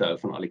om tred te hou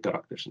van al die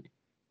karakters nie.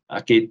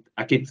 Ek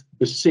het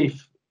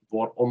besef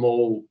waar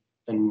almal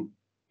in,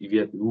 jy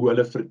weet, hoe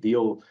hulle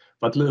verdeel,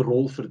 wat hulle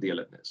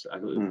rolverdeling is,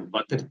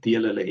 watter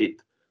deel hulle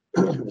het,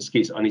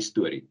 ekskuus, aan die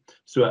storie.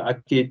 So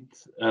ek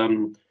het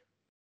en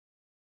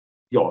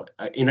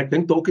ek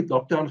dink dalk het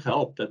lockdown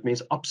gehelp dat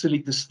mense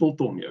absolute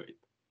stilte om jou het.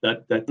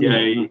 Dat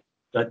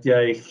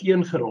jy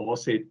geen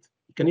geraas het,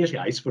 jy kan nie eens die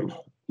huis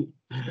verlaat nie.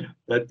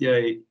 Dat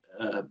jy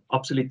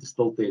absolute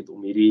stilte het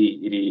om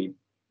hierdie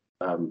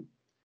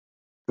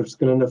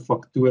verskillende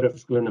faktore,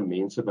 verskillende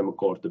mense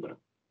bymekaar te bring.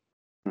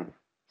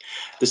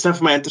 Dis nou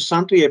vir my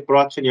interessant hoe jy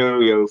praat van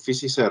jou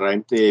fisiese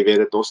ruimte, jy weet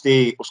dit, ons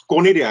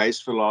kon nie die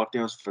huis verlaat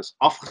nie, ons was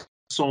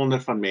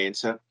afgesonder van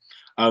mense.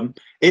 En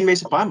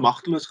mense baie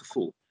magteloos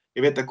gevoel.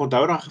 Jy weet, ek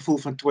onthou daai gevoel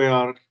van 2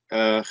 jaar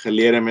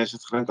gelede, mense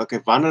het gedink,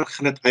 okay, wanneer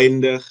gaan dit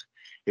eindig?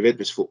 Jy weet,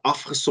 mense voel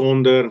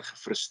afgesonder en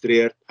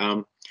gefrustreerd.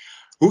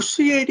 Hoe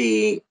sou jy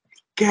die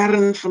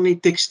kern van die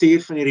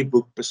tekstuur van hierdie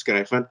boek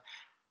beskryf? Want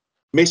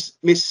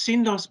mens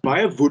sien daar's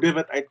baie woede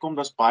wat uitkom,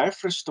 daar's baie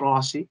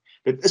frustrasie.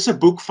 Dit is 'n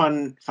boek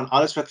van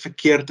alles wat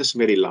verkeerd is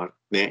met die land,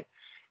 né?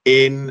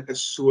 En 'n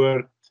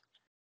soort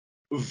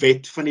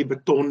wet van die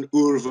beton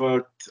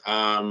oerwoud,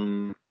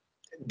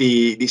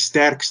 die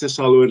sterkste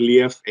sal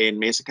oorleef en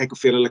mense kyk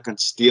hoeveel hulle kan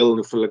steel en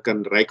hoeveel hulle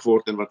kan ryk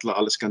word en wat hulle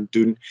alles kan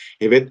doen,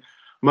 jy weet.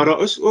 Maar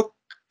daar is ook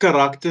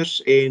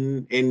karakters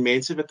en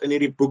mense wat in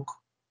hierdie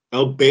boek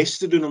hul bes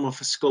te doen om 'n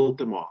verskil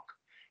te maak,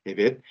 jy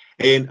weet.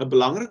 En 'n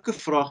belangrike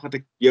vraag wat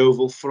ek jou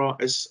wil vra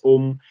is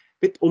om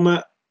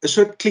 'n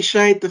soort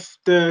cliché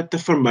te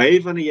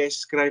vermy wanneer jy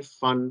skryf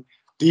van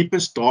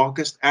Deepest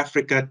Darkest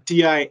Africa,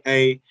 TIA,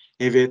 jy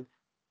weet,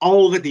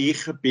 al wat hier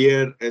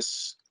gebeur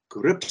is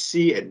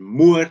korrupsie en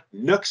moord,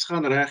 niks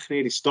gaan reg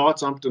nie, die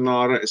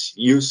staatsamptenare is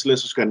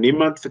useless, ons kan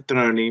niemand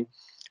vertrou nie.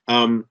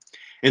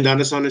 En dan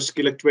is daar nou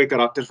skielik 2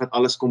 karakters wat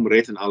alles kom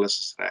red en alles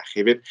is reg.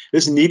 Jy weet,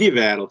 dis nie die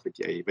wêreld wat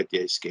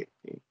jy skep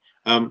nie.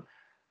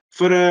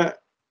 Vir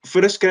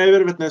 'n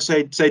skrywer wat nou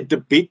sy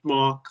debuut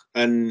maak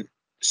in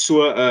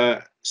so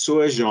 'n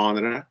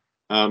genre,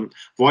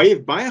 waar jy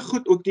baie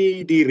goed ook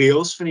die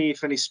reëls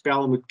van die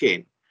spel moet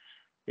ken.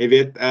 Jy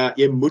weet,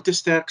 jy moet 'n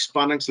sterk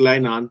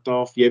spanningslyn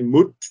handhaaf, jy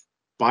moet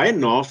baie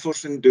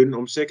navorsing doen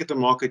om seker te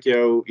maak dat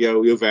jou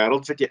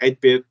wêreld wat jy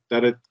uitbeeld,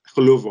 dat dit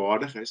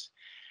geloofwaardig is.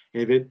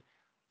 Jy weet,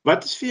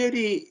 wat is vir jou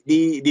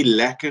die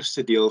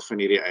lekkerste deel van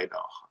hierdie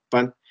uitdaging?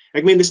 Want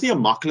ek meen, dis nie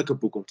 'n maklike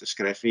boek om te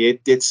skryf nie. Jy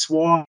het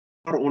swaar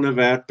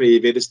onderwerpe, jy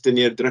weet, dis te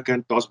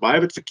neerdrukkend, daar's baie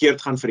wat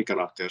verkeerd gaan vir die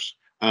karakters.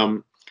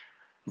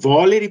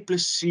 Waar lê die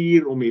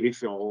plesier om hierdie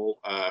verhaal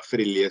vir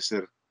die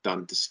leser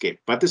dan te skep?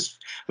 Wat is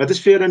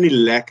vir jou dan die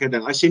lekker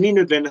ding? As jy nie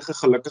noodwendig 'n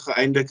gelukkige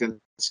einde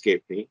kan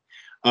skep nie,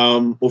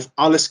 of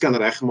alles kan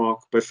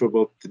regmaak,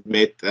 byvoorbeeld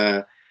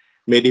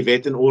met die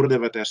wet en orde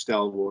wat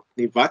herstel word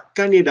nie, wat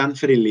kan jy dan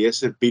vir die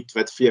leser bied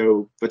wat vir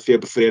jou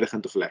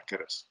bevredigend of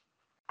lekker is?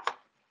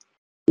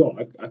 Ja,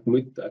 ek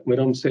moet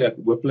dan sê,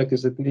 hopelik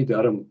is dit nie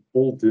darm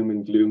all doom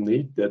and gloom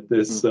nie. Dit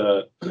is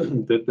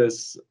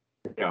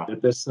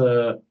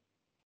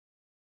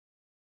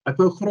ek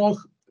wou graag,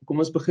 kom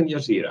ons begin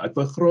eers hier. Ek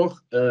wou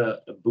graag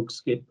 'n boek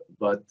skep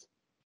wat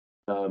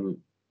 'n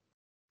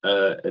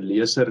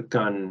leser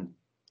kan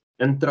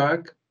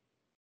intrek,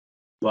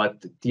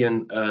 wat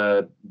teen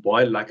 'n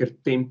baie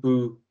lekker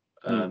tempo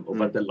of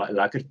wat 'n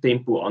lekker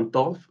tempo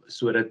handhaaf,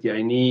 sodat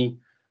jy nie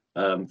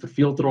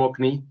verveeld raak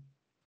nie.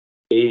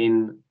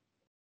 En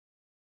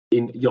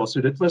ja,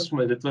 so dit was vir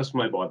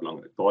my baie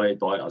belangrik,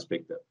 daai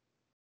aspekte.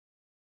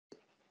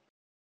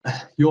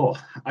 Ja,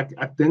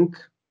 ek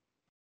dink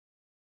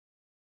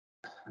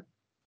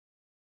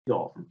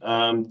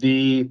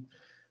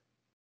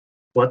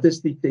wat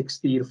is die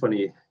tekstuur van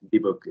die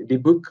boek? Die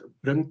boek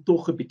bring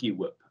tog 'n bietjie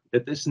hoop.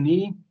 Dit is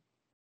nie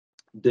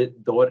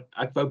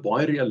ek wou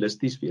baie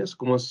realisties wees.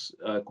 Kom ons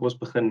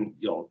begin,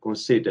 kom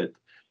ons sê dit.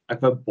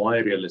 Ek wou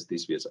baie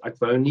realisties wees. Ek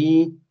wou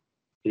nie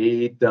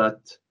hê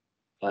dat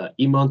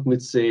iemand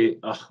moet sê,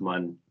 ag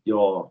man,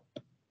 ja,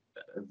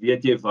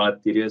 weet jy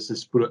wat, hierdie is 'n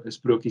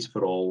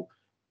sprokiesverhaal.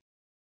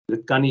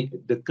 Dit kan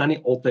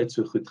nie altyd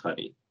so goed gaan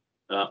nie.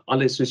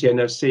 Alles soos jy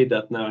nou sê,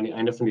 dat nou aan die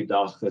einde van die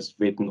dag is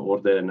wet en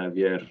orde nou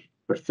weer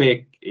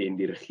perfek en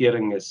die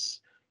regering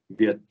is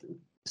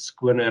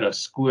skoner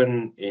as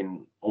skoon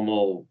en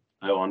almal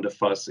hou hande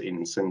vas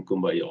en sing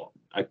kumbaya.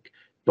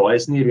 Daai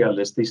is nie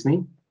realisties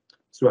nie.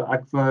 So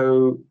ek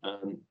wou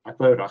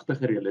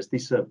regtig 'n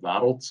realistiese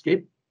wêreld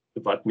skep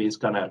wat mens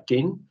kan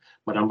herken,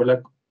 maar dan wou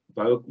ek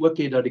ook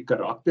hê dat die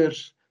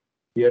karakters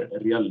weer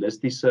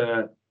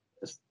realistiese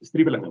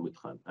strewelinge moet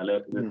gaan.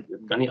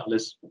 Dit kan nie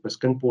alles op 'n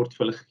skinkbord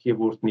vir hulle gegee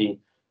word nie.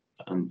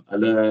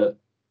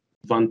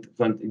 Want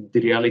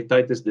die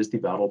realiteit is dis die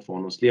wêreld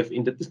waarin ons leef,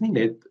 en dit is nie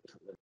net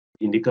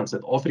uniek aan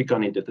Suid-Afrika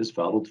nie, dit is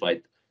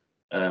wêreldwyd.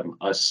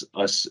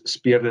 As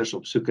speurders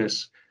op soek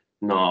is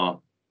na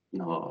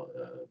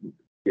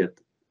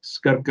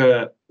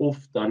skurke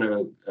of dan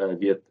nou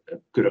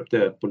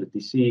korrupte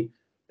politici,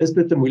 is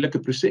dit 'n moeilike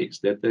proses.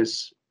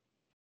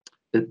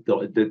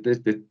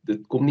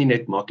 Dit kom nie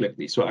net maklik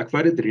nie. So ek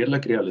wou dit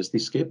redelik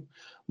realisties skep,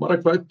 maar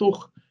ek wou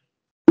tog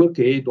ook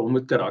hê daar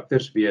moet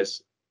karakters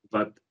wees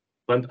want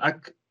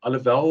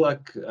alhoewel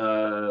ek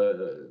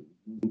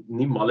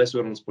nie mal is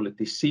oor ons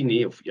politici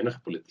nie, of enige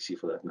politici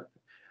vir dit nou,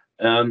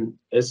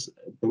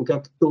 dink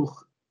ek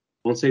tog,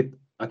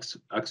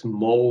 ek's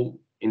mal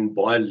en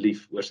baie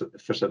lief vir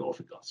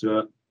Suid-Afrika.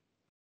 So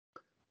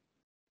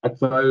ek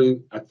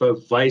wou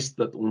wys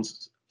dat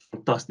ons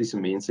fantastiese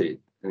mense het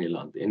in die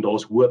land, en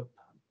daar's hoop,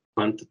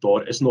 want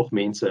daar is nog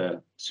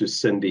mense soos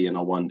Cindy en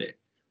Awande,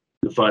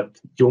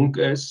 wat jonk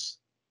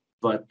is,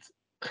 wat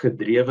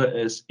gedrewe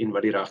is en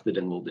wat die regte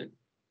ding wil doen.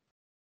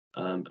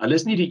 Hulle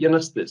is nie die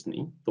enigstes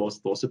nie, daar's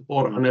 'n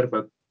paar ander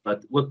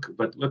wat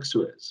ook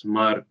so is,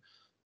 maar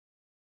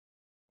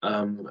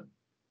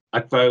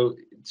ek wou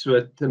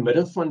so te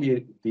midde van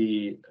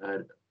die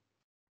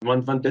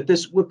want dit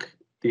is ook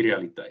die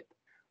realiteit.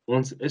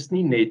 Ons is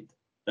nie net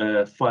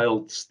 'n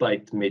failed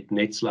state met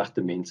net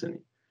slegte mense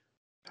nie.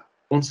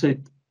 Ons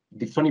het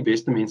van die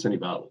beste mense in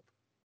die wêreld.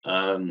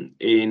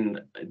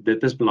 En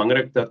dit is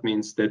belangrik dat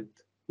mens dit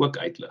ook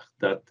uitlig,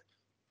 dat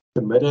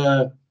te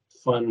midde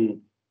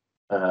van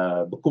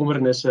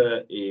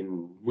bekommernisse en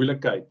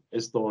moeilikheid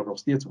is daar nog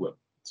steeds hoop.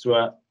 So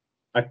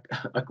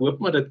ek hoop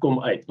maar dit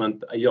kom uit,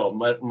 want ja,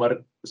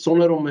 maar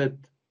sonder om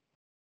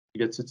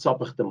dit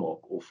soetsappig te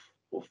maak of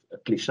 'n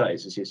cliché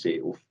soos jy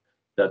sê, of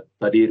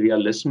dat die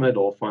realisme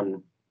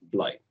daarvan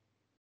bly.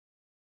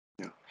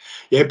 Ja.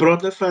 Jy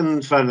praat nou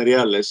van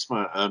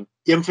realisme.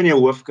 Een van jou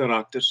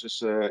hoofkarakters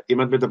is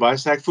iemand met 'n baie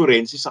sterk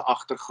forensiese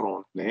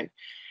agtergrond, né?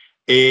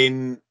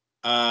 En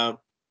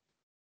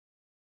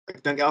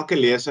ek dink elke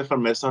leser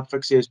van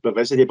misdaadfiksie is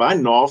bewus dat jy baie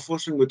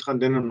navorsing moet gaan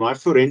doen om daai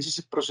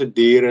forensiese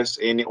prosedures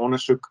en die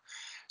ondersoek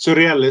so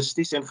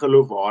realisties en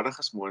geloofwaardig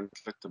as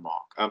moontlik te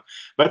maak.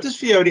 Wat is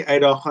vir jou die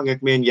uitdaging?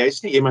 Ek meen,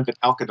 jy's nie iemand wat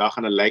elke dag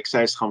aan 'n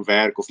lijkhuis gaan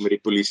werk of met die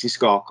polisie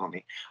skakel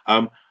nie.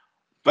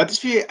 Wat is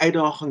vir jou die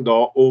uitdaging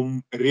daar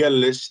om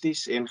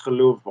realisties en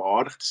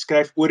geloofwaardig te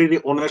skryf oor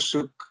hierdie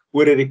ondersoek,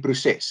 oor hierdie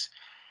proses?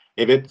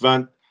 Jy weet,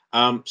 want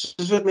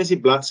soos wat mense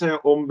die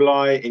bladsye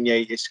omblaai en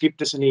jy skiep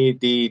tussen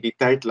die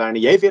tydlyne,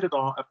 jy weet dat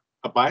daar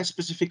 'n baie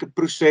spesifieke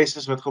proses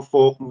is wat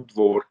gevolg moet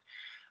word.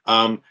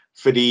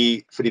 Vir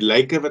die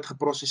lyke wat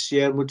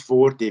geprosesseer moet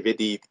word, jy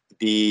weet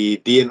die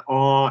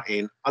DNA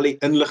en al die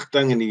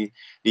inligting en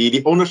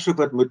die ondersoek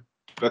wat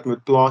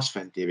moet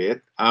plaasvind, jy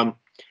weet.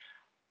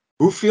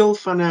 Hoeveel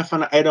van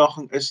 'n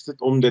uitdaging is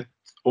dit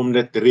om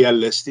dit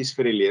realisties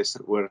vir die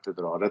leser oor te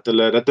dra,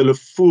 dat hulle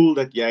voel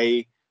dat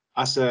jy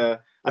as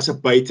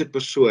 'n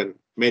buitepersoon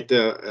met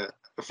 'n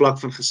vlak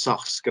van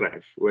gesag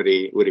skryf oor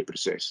die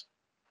proses?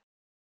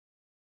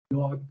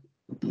 Ja,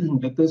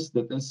 dit is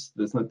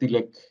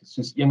natuurlik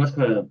soos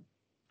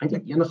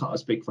eintlik enige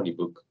aspek van die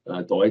boek.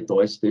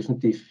 Daai is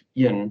definitief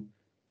een.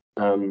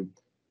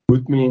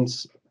 Moet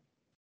mens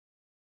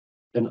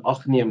in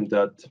ag neem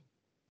dat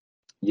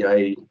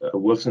jy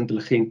hoogs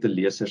intelligente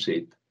lesers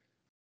het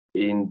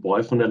en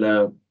baie van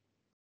hulle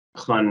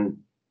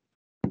gaan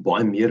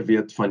baie meer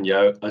weet van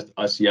jou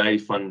as jy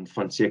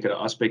van sekere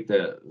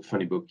aspekte van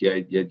die boek.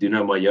 Jy doen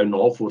nou maar jou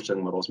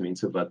navorsing, maar daar's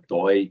mense wat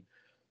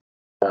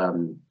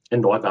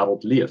in daai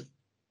wêreld leef.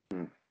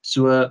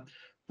 So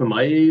vir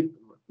my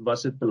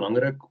was dit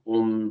belangrik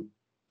om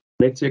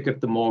net seker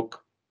te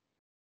maak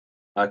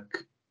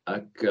ek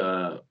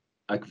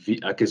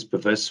is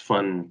bewus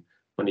van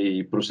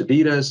die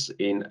prosedures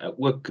en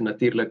ook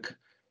natuurlik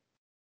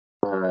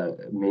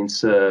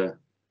mense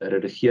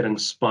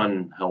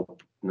redigeringsspan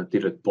help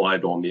natuurlik baie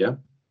daarmee.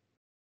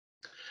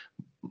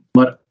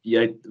 Maar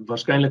jy het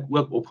waarskynlik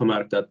ook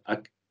opgemerk dat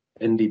ek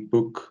in die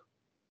boek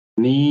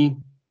nie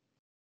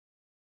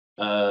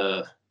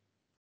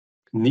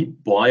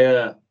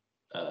baie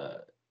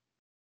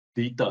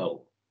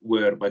detail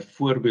oor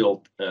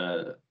byvoorbeeld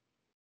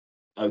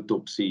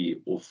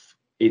autopsie of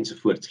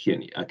ensovoorts gee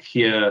nie. Ek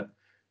gee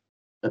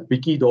 'n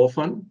bietjie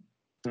daarvan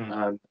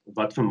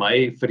wat vir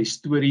my vir die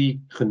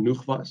storie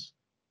genoeg was.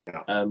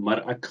 Ja.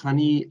 Maar ek gaan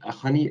nie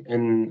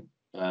in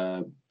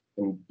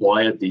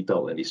baie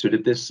detail in nie. So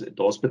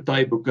daar's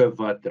baie boeke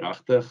wat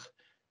regtig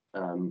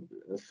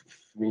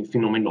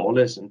fenomenaal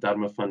is in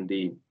terme van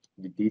die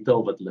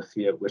detail wat hulle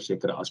gee oor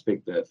sekere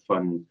aspekte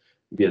van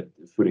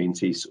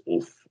forensies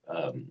of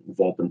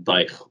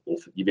wapentuig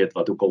of jy weet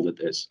wat ook al dit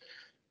is.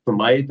 Vir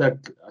my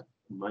het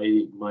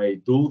my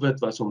doelwit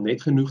was om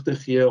net genoeg te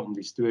gee om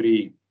die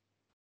storie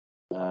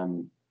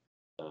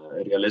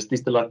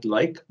realisties te laat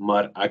lyk,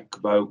 maar ek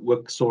wou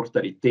ook sorg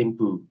dat die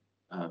tempo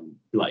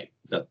bly.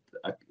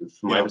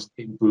 Vir my was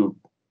tempo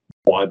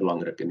baie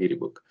belangrik in hierdie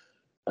boek.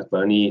 Ek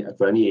wou nie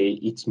hê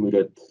iets moet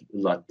dit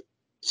laat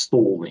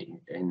stol nie.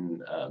 En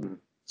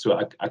so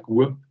ek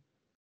hoop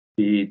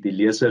die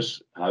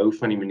lesers hou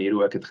van die manier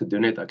hoe ek dit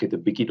gedoen het. Ek het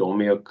 'n bietjie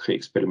daarmee ook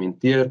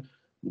geëksperimenteer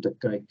om te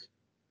kyk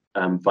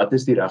wat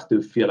is die regte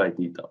hoeveelheid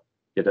detail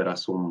eerder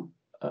as om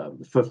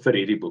vir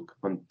hierdie boek,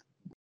 want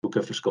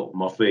boeke verskil,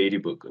 maar vir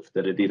hierdie boek of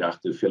dit die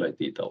regte hoeveelheid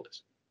detail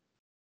is.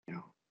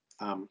 Ja.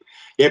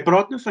 Jy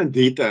praat nou van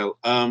detail.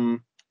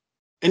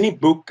 In die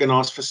boek en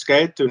daar's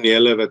verskeie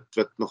tonele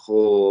wat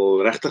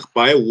nogal regtig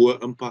baie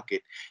hoë impak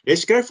het. Jy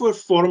skryf oor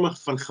vorme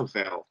van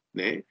geweld,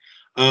 né?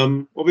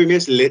 Op die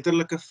mees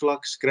letterlike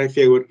vlak skryf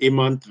jy oor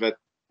iemand wat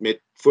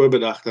met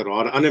voorbedagte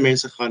rade ander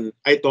mense gaan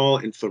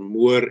uithaal en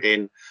vermoor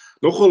en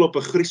nogal op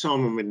 'n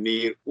gruisame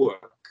manier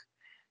ook,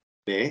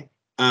 né?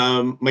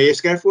 Maar jy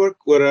skryf ook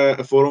oor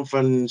 'n vorm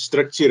van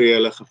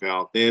strukturele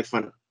geweld, né,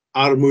 van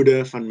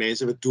armoede, van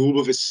mense wat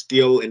doelbewus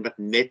steel en wat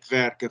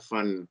netwerke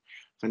van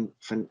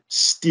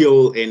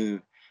steel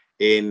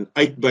en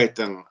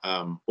uitbuiting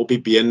op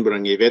die been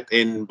bring, jy weet,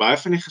 en baie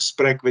van die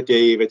gesprek wat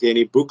jy in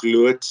die boek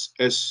loods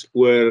is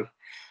oor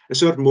 'n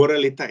soort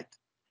moraliteit.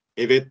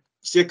 Jy weet,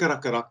 sekere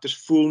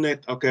karakters voel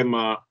net, okay,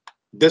 maar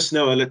dis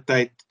nou hulle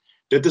tyd,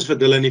 dit is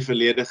wat hulle in die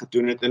verlede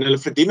gedoen het en hulle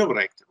verdien om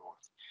ryk te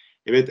word.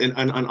 Jy weet,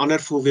 en ander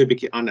voel weer 'n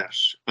bietjie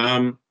anders.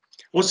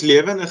 Ons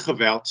lewe in 'n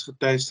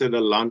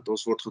geweldsgetuieerde land,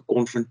 ons word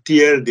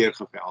gekonfronteer deur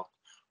geweld.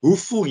 Hoe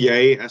voel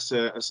jy as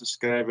 'n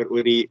skrywer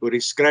oor die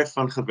skryf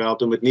van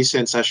geweld om dit nie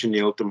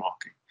sensasioneel te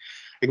maak nie?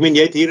 Ek meen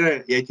jy het hier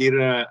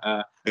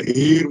 'n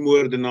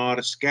huurmoordenaar,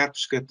 'n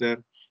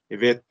skerpskutter, jy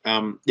weet,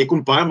 jy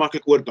kon baie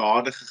maklik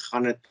oordadig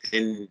gegaan het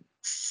en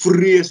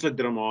vreeslik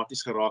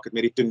dramaties geraak het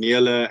met die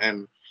tonele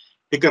en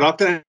die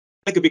karakter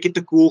eintlik 'n bietjie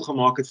te cool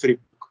gemaak het vir die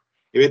boek.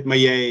 Jy weet, maar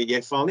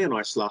jy val nie in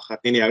daai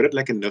slaggat nie en jy hou dit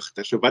lekker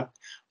nugter. So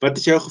wat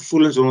is jou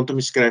gevoelens rondom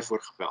die skryf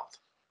oor geweld?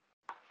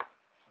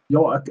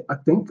 Ja,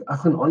 ek dink ek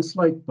gaan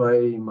aansluit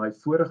by my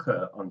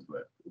vorige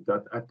antwoord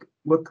dat ek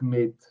ook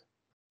met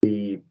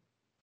die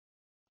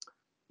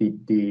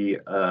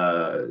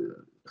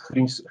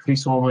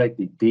gruisaamheid,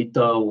 die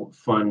detail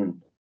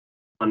van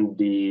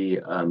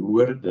die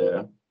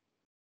moorde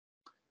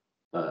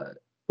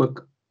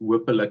ook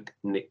hopelik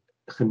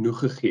genoeg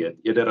gegee het,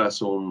 eerder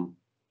as om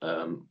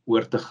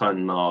oor te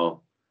gaan na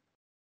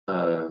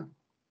 'n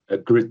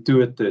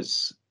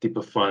gratuitous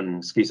tipe van,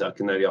 ek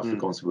kan nou die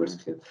Afrikaanse woord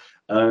vergeet,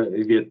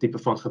 jy weet, tipe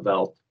van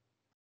geweld,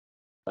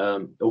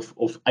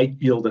 of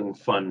uitbeelding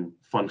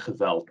van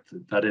geweld,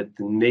 dat dit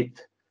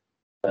net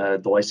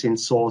daai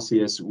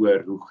sensasie is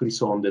oor hoe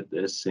gruisam dit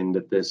is en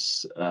dit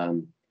is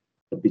 'n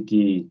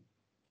bietjie,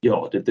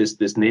 ja, dit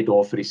is net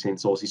daar vir die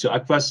sensasie. So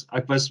ek was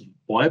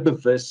baie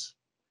bewus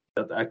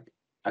dat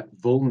ek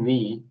wil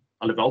nie,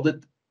 alhoewel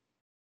dit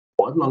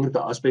baie belangrike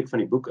aspek van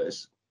die boek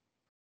is,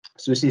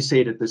 soos jy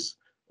sê, dit is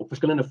op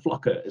verskillende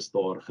vlakke is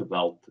daar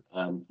geweld,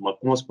 maar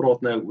kom ons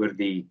praat nou oor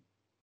die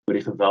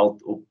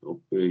geweld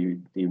op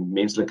die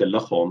menslike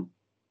liggaam,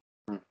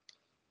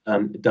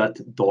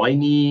 dat daai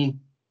nie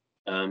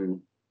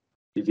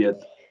jy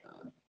weet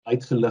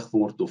uitgelig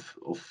word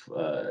of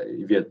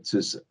jy weet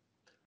soos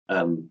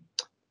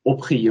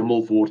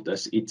opgehemel word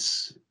as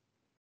iets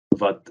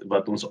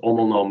wat ons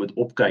almal na moet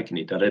opkyk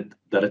nie, dat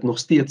dit nog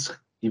steeds,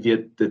 jy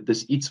weet, dit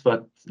is iets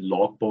wat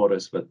laakbaar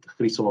is, wat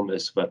gruisam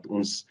is, wat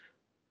ons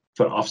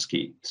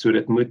verafskie. So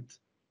dit moet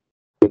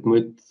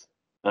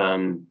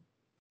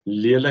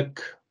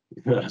lelik,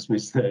 as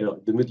mens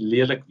dit moet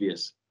lelik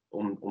wees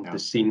om te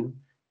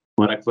sien,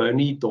 maar ek wou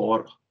nie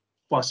daar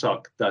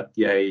vashak dat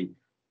jy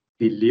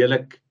die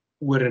lelik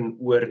oor en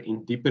oor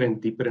en dieper in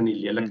die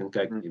lelik kan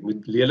kyk. Jy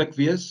moet lelik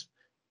wees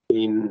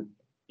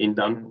en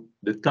dan,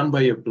 dit kan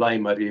by jou bly,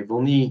 maar jy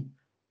wil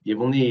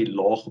nie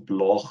laag op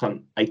laag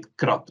gaan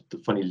uitkrap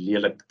van die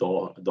lelik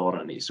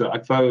daaraan nie. So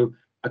ek wou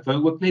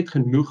ook net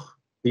genoeg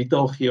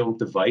detail gee om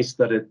te wys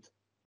dat dit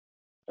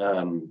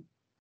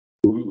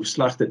hoe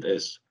sleg dit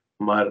is,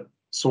 maar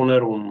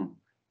sonder om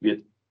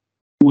weet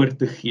oor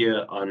te gee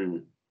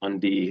aan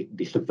die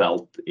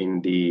geweld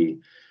en die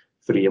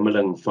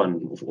verhemeling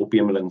of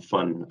ophemeling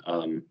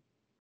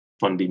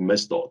van die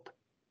misdaad.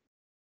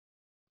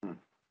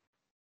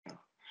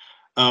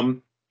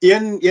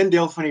 Een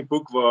deel van die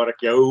boek waar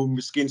ek jou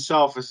miskien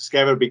self as 'n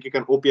skrywer bietjie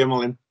kan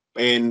ophemel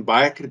en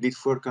baie krediet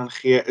voor kan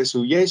gee, is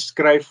hoe jy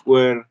skryf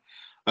oor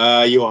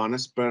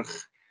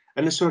Johannesburg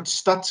in 'n soort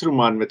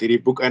stadsroman wat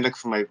hierdie boek eintlik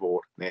vir my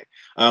word, nê.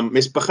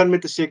 Mens begin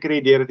met 'n sekere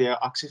idee dat jy 'n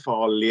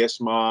aksieverhaal lees,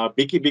 maar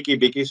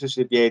bietjie soos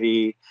jy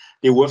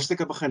die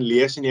hoofstukke begin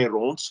lees en jy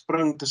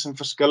rondspring tussen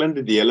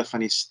verskillende dele van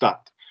die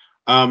stad.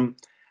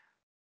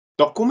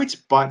 Daar kom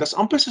iets baie, dis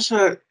amper soos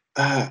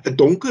 'n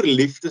donker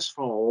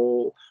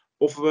liefdesverhaal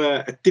of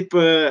 'n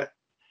tipe,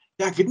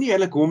 ja, ek weet nie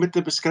eintlik hoe om dit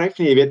te beskryf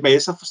nie, jy weet, maar jy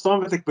sal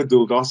verstaan wat ek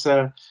bedoel. Daar's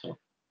 'n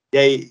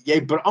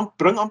jy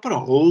bring amper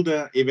 'n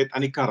hulde, jy weet,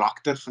 aan die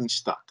karakter van die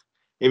stad.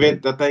 Jy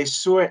weet dat hy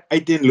so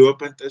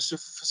uiteenlopend is, so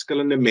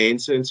verskillende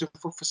mense en so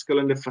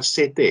verskillende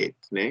fasette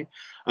het, nê.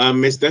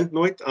 Mens dink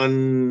nooit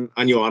aan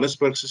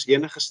Johannesburg soos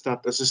enige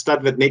stad, as 'n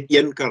stad wat net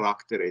een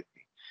karakter het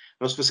nie.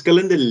 Daar's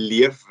verskillende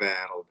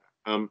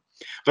leefwêrelde.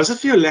 Was dit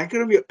vir jou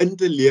lekker om jou in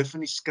te leef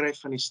in die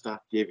skryf van die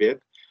stad, jy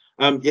weet?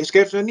 Jy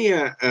skryf nou nie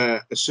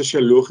 'n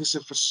sosiologiese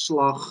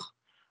verslag,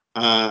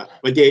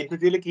 want jy het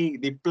natuurlik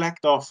die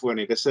plek daarvoor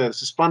nie, dis 'n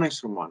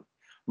spanningsroman.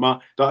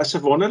 Maar daar is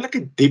 'n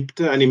wonderlike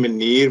diepte aan die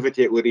manier wat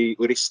jy oor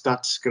die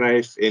stad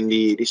skryf en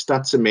die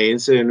stad se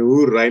mense en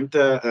hoe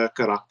ruimte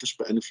karakters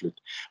beïnvloed.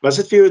 Was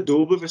dit vir jou 'n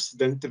doelbewuste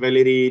ding terwyl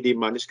jy die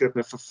manuskrip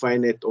nou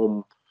verfyn het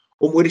om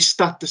oor die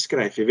stad te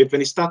skryf? Jy weet,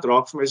 want die stad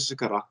raak vir my soos 'n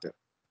karakter.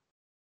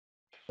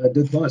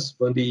 Dit was,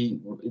 want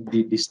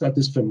die stad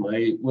is vir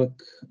my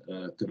ook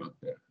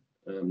karakter.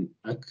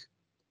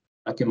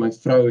 Ek en my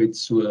vrou het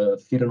so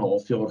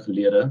 4,5 jaar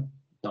gelede,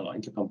 nou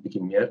eintlik al 'n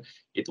bietjie meer,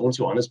 het ons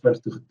Johannesburg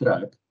toe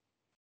getrek.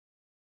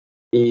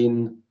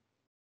 En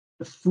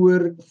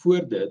voor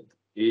dit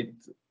het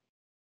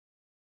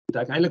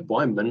ek eintlik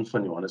baie min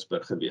van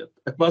Johannesburg geweet.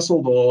 Ek was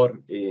al daar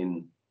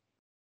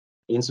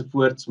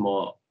ensovoorts,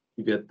 maar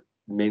jy weet,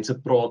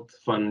 mense praat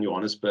van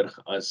Johannesburg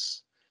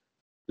as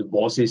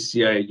basies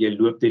jy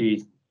loop deur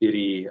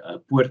die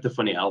poorte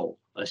van die hel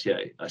as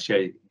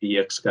jy die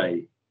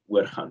Heekskei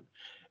oorgaan.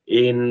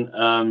 En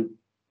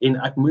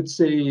ek moet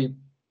sê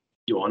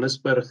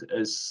Johannesburg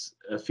is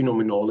 'n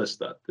fenominale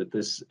stad. Dit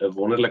is 'n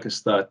wonderlike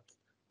stad,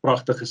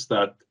 pragtige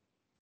stad.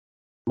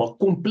 maar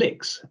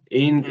kompleks.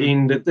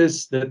 En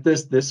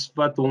dis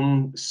wat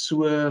hom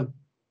so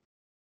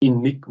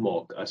uniek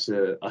maak as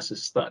 'n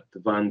stad,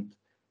 want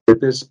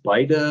dit is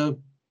beide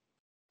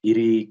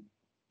hierdie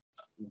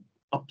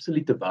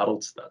absolute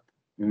wêreldstad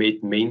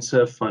met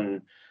mense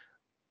van,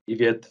 jy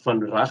weet,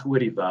 van reg oor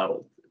die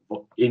wêreld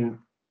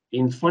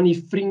en van die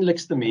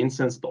vriendelikste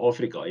mense in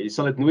Suid-Afrika. Jy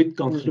sal dit nooit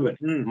kan glo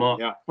nie, maar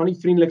ja. van die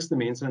vriendelikste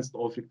mense in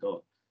Suid-Afrika,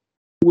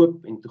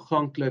 oop en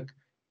toeganklik,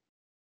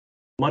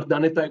 maar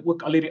dan het hy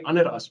ook al hierdie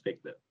ander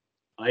aspekte.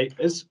 Hy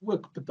is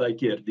ook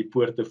partykeer die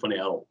poorte van die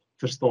hel,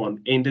 verstaan,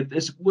 en dit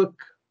is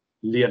ook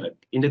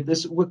lelik, en dit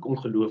is ook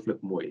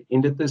ongelooflik mooi,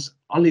 en dit is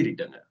al hierdie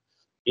dinge,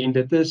 en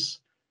dit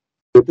is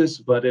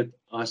wat dit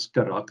as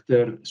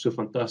karakter so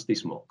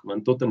fantasties maak,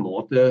 want tot 'n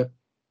mate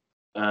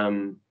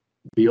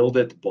beeld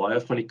dit baie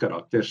van die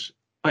karakters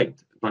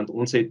uit, want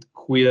ons het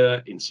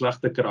goeie en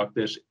slegte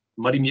karakters,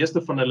 maar die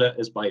meeste van hulle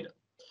is beide.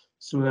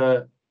 So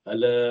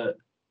hulle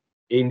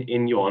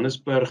en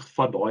Johannesburg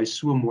vat daai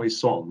so mooi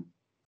saam.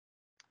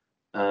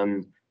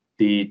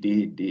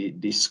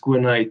 Die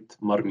skoonheid,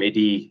 maar met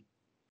die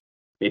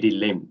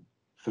lem,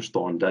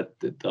 verstaan, dat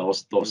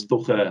daar's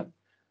tog 'n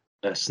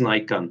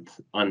snykant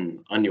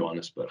aan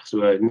Johannesburg.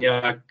 So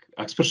nee,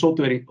 ek's versot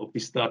op die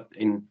stad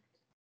en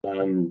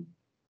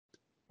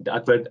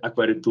ek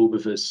wou dit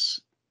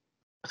doelbewus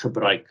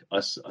gebruik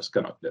as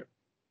karakter.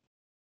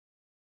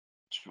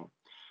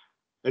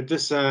 Dit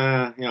is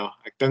ja,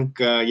 ek dink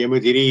jy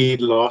moet hierdie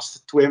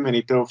laaste 2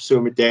 minute of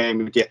so moet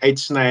jy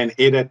uitsny en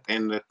edit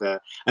en dit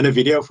in 'n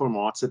video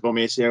formaat sit waar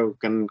mense jou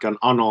kan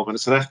aanhaal, want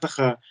dit is regtig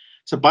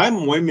 'n baie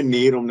mooi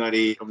manier om na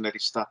die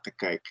stad te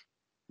kyk,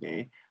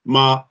 nê.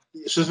 Maar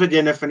soos wat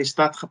jy nou van die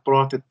stad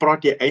gepraat het,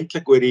 praat jy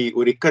eintlik oor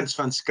die kuns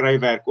van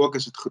skryfwerk ook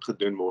as dit goed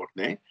gedoen word,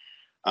 nê.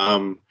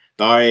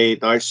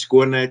 Daai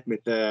skoonheid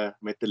met 'n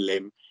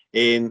lem,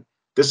 en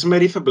dis vir my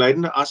die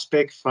verblydende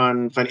aspek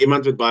van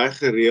iemand wat baie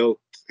gereeld,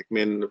 ek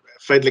meen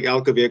feitelik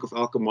elke week of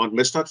elke maand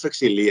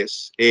misdaadfiksie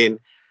lees, en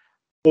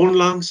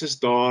onlangs is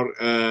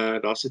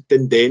daar's 'n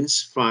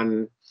tendens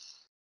van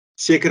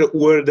sekere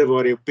oorde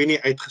waar die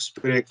opinie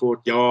uitgespreek word,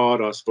 ja,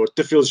 word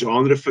te veel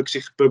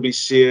genrefiksie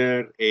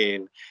gepubliseer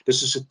en dis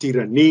soos 'n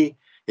tirannie,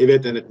 jy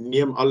weet, en dit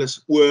neem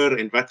alles oor,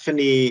 en wat van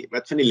die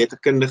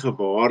letterkundige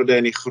waarde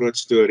in die groot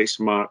stories,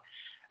 maar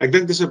ek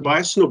dink dis 'n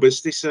baie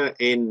snobistiese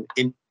en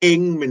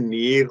eng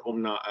manier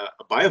om na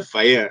 'n baie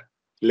wye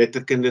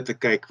letterkunde te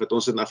kyk wat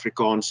ons in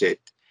Afrikaans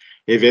het.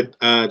 Jy weet,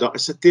 daar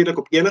is natuurlik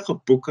op enige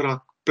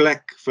boekrak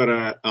plek vir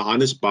 'n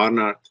Hannes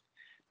Barnard,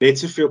 net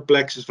soveel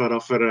plek soos wat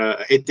daar vir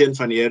 'n Etienne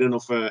van Heerden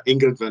of 'n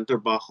Ingrid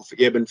Winterbach of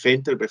Eben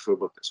Venter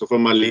byvoorbeeld is, of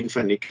 'n Marlene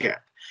van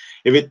Niekerk.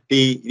 Jy weet,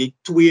 die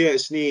twee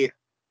is nie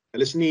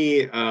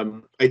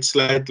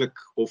uitsluitlik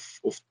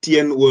of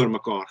teenoor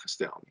mekaar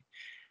gestel nie.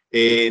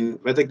 En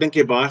wat ek dink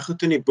jy baie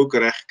goed in die boek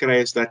reg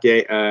kry is dat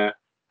jy 'n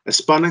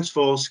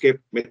spanningsverhaal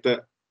skep met 'n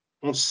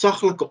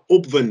ontsaglike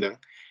opwinding.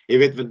 Jy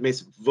weet, want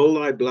mense wil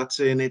daai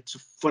bladsye net so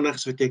vinnig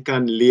as wat jy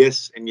kan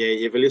lees, en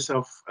jy wil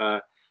jouself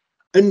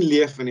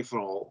inleef in die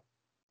verhaal.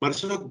 Maar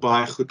dit is ook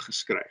baie goed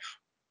geskryf.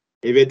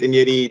 Jy weet, en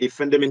jy die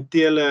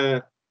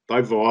fundamentele,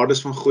 daai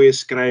waardes van goeie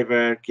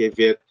skryfwerk, jy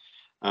weet,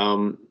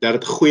 dat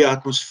dit goeie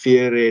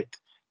atmosfeer het,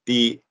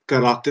 die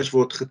karakters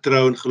word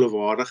getrou en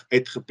geloofwaardig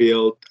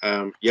uitgebeeld,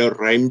 jou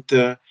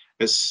ruimte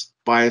is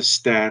baie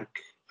sterk,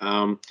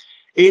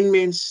 en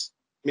mens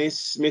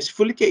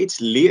voel dat jy iets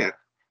leer.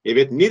 Jy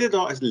weet, nie dat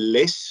daar is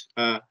les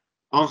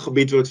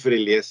aangebied word vir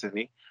die leser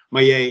nie,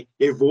 maar jy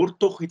word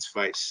tog iets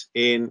wys,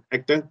 en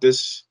ek dink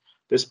dis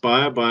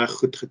baie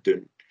goed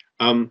gedoen.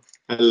 'n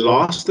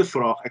laaste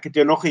vraag, ek het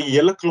jou nog 'n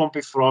hele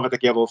klompie vrae wat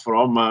ek jou wil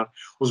vra, maar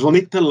ons wil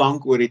nie te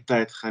lank oor die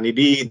tyd gaan nie.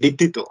 Die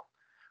titel.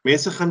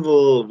 Mense gaan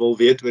wil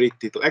weet oor die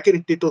titel. Ek het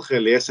die titel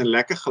gelees en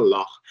lekker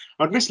gelag.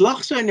 Want mens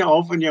lag so in jou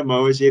half in jou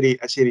mou as jy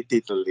die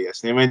titel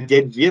lees, nee, want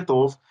jy weet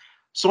of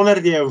sonder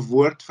dat jy 'n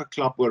woord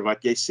verklap oor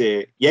wat jy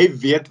sê, jy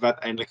weet wat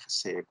eintlik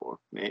gesê word,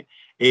 nê.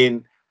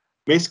 En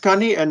mens kan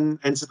nie in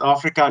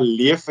Suid-Afrika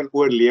leef en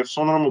oorleef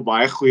sonder om 'n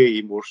baie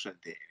goeie humorsin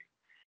te hê.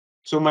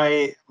 So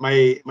my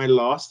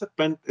laaste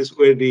punt is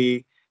oor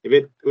die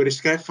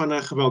skryf van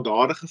 'n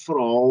gewelddadige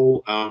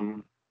verhaal,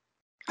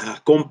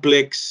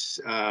 kompleks,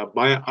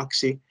 baie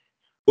aksie,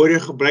 oor jou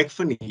gebruik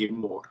van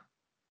humor,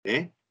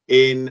 né?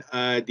 En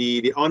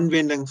die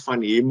aanwending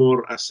van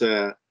humor as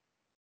 'n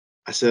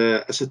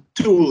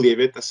tool, jy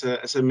weet,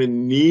 as 'n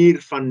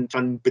manier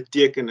van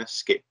betekenis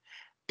skep.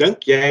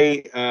 Dink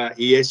jy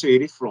jy sou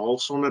hierdie verhaal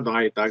sonder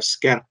daai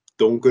skerp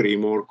donker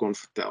humor kon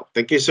vertel?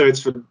 Dink jy sou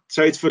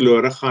iets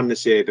verlore gaan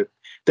as jy dit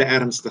te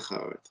ernstig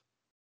gehou het?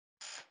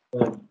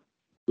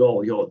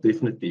 Ja,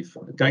 definitief.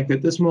 Kyk,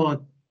 dit is maar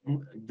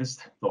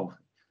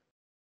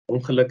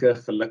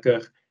ongelukkig,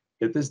 gelukkig,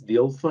 dit is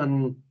deel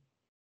van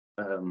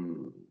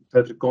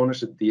Suid-Afrikaners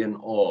se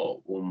DNA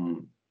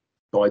om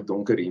daai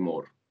donker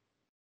humor.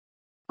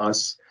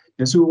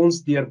 Dis hoe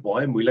ons deur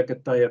baie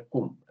moeilike tye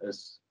kom,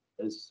 is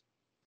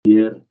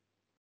deur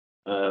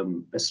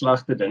 'n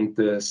slegte ding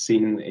te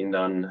sien en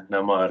dan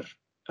nou maar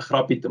 'n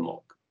grappie te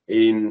maak.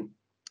 En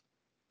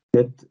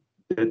dit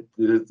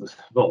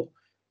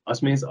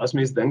as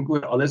mens dink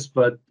oor alles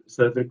wat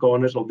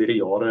Suid-Afrikaners al deur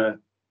die jare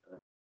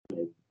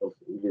of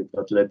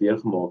wat hulle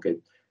deurgemaak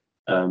het,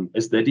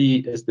 is dit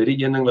die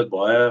een ding wat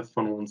baie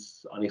van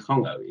ons aan die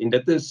gang hou. En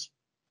dit is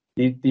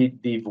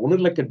die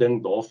wonderlike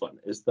ding daarvan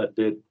is dat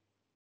dit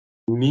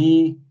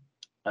nie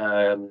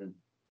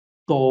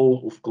taal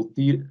of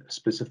kultuur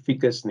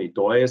spesifiek is nie.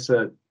 Daai is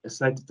 'n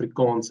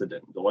Suid-Afrikaanse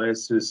ding. Daai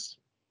is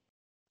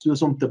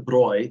soos om te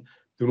braai,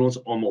 doen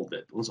ons almal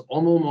dit. Ons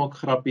almal maak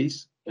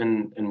grappies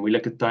in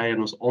moeilike tye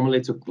en ons almal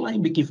het so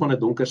klein bietjie van 'n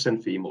donker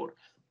sin vir humor.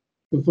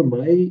 So vir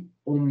my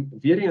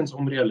weer eens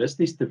om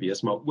realisties te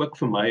wees, maar ook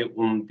vir my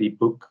om die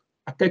boek,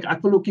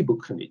 ek wil ook die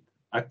boek geniet.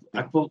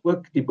 Ek wil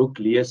ook die boek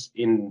lees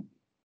en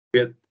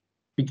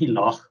bietjie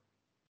lag,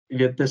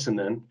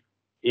 tussenin,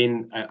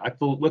 en ek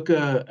wil ook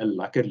 'n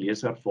lekker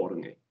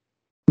leeservaring hê.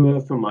 So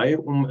vir my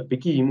om 'n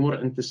bietjie humor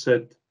in te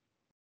sit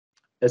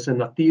is 'n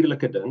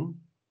natuurlike ding,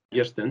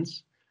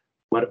 eerstens,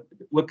 maar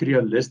ook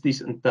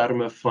realisties in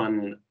terme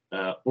van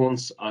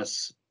ons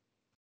as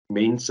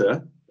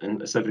mense in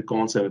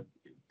Suid-Afrikaanse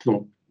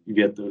klomp,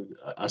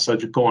 as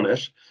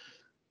Suid-Afrikaners,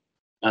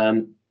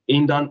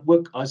 en dan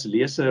ook as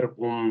leser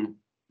om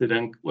te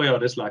dink, ja,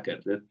 dis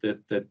lekker,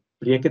 dit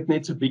breek dit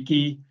net so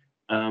bietjie,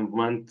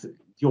 want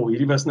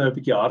hierdie was nou 'n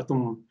bietjie hard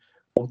om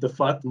te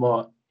vat,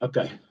 maar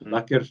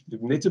lekker,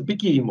 net so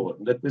bietjie humor.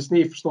 Dit is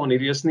nie, verstaan,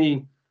 hierdie is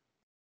nie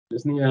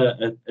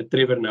 'n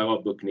Trevor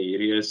Noah boek nie.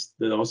 Hierdie is,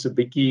 daar's 'n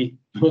bietjie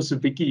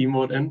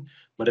humor in,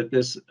 maar dit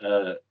is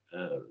 'n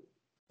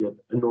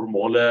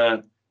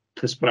normale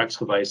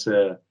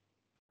gespreksgewyse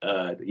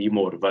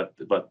humor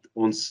wat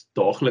ons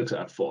daagliks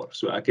ervaar.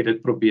 So ek het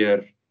dit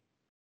probeer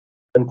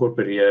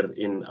inkorporeer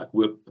en ek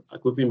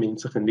hoop die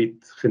mense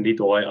geniet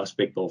daai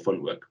aspek daarvan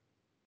ook.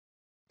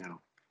 Ja.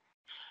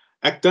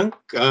 Ek dink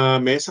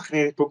mense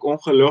geniet die boek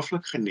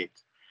ongelooflik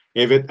geniet.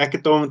 Jy weet, ek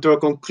het hom toe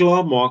ek kon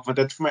klaarmaak, want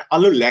dit het vir my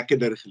al hoe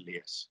lekkerder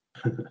gelees.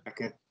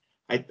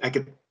 Ek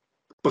het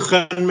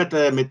begin met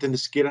 'n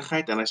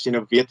nuuskierigheid, en as jy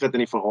nou weet wat in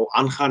die verhaal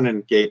aangaan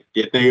en jy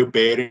het nou jou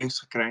bearings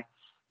gekry,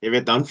 jy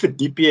weet, dan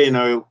verdiep jy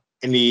nou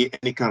in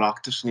die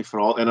karakters in die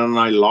verhaal, en dan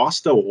die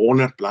laaste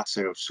 100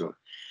 bladsye of so.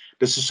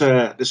 Dis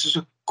is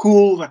so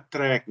cool wat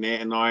trek, nee,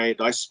 en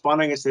daai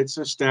spanning is net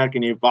so sterk,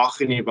 en jy wag,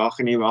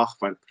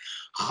 want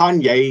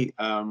gaan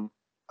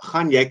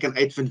jy kan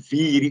uitvind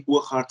wie hierdie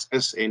oogarts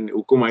is en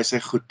hoekom hy sy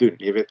goed doen,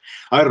 jy weet.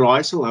 Hy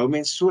raaisel hou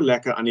mens so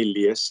lekker aan die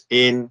lees,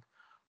 en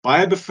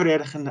baie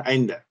bevredigende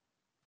einde.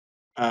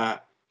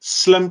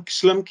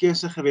 Slim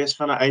keuse gewees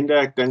van 'n einde.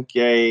 Ek dink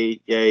jy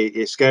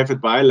skryf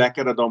dit baie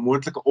lekker dat daar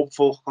moontlike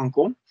opvolg kan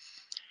kom.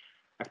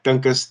 Ek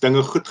dink as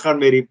dinge goed gaan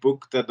met die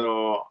boek, dat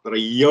daar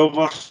heel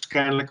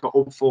waarskynlik 'n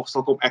opvolg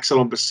sal kom. Ek sal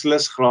hom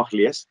beslis graag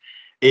lees,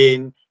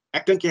 en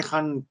ek dink jy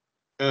gaan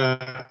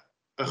 'n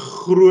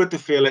groot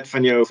hoeveelheid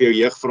van jou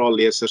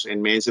jeugverhaallesers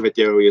en mense wat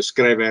jou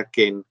skryfwerk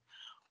ken,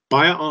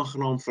 baie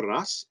aangenaam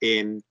verras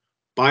en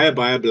baie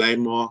bly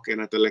maak, en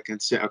dat hulle kan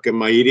sê, okay,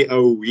 maar hierdie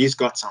ou, he's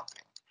got something.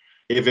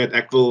 Jy weet,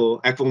 ek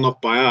wil nog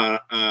baie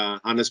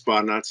Hannes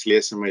Barnards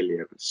lees in my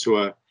lewe.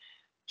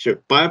 So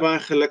baie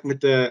geluk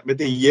met 'n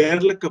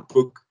heerlike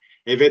boek.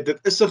 Jy weet, dit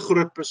is 'n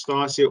groot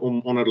prestasie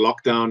om onder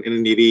lockdown en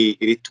in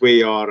hierdie 2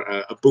 jaar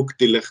 'n boek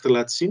die lig te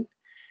laat sien,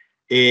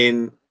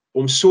 en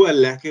om so 'n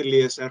lekker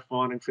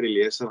leeservaring vir die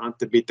leser aan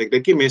te bied. Ek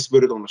dink die mense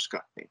moet dit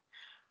onderskat nie.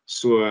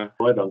 So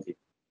Baie dankie.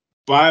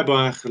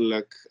 Baie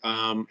geluk.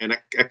 En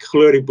ek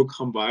glo die boek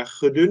gaan baie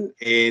goed doen,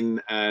 en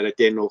dat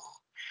jy nog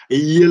 'n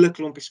hele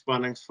klompie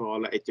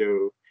spanningsverhale uit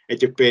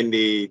jou pen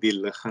die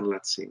lig gaan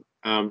laat sien.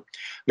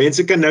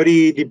 Mense kan nou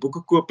die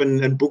boeke koop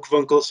in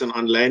boekwinkels en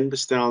aanlyn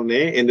bestel,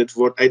 nee, en dit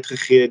word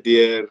uitgegee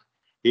deur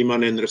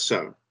Iman en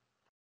Rousseau.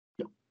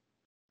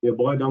 Ja,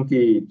 baie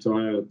dankie,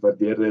 Johnny, ek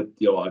waardeer dit.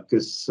 Ja, ek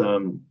is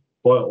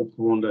baie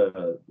opgewonde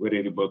oor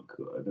hierdie boek.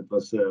 Dit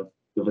was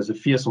 'n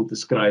fees om te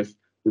skryf.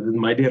 Dit het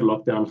my deur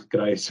lockdown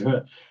gekry,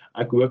 so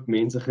ek hoop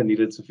mense geniet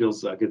dit soveel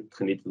so ek het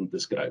geniet om te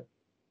skryf.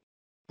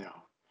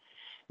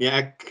 Ja,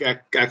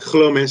 ek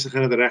glo mense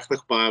gaan dit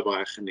regtig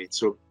baie geniet.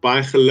 So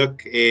baie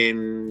geluk,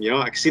 en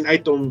ja, ek sien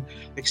uit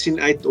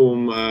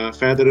om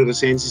verdere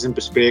resensies en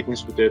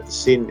besprekings met dit te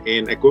sien,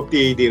 en ek hoop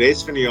die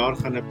res van die jaar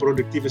gaan 'n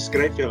produktiewe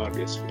skryfjaar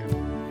wees vir jou.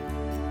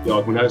 Ja,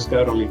 ek moet nou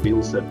skouer aan die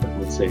wiel sit, ek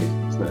moet sê,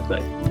 dis nou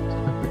tyd.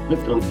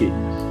 Dankie.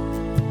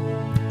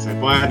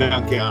 Baie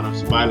dankie,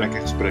 Anders. Baie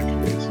lekker gesprek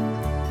gewees.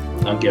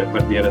 Dankie, ek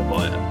waardeer dit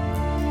baie.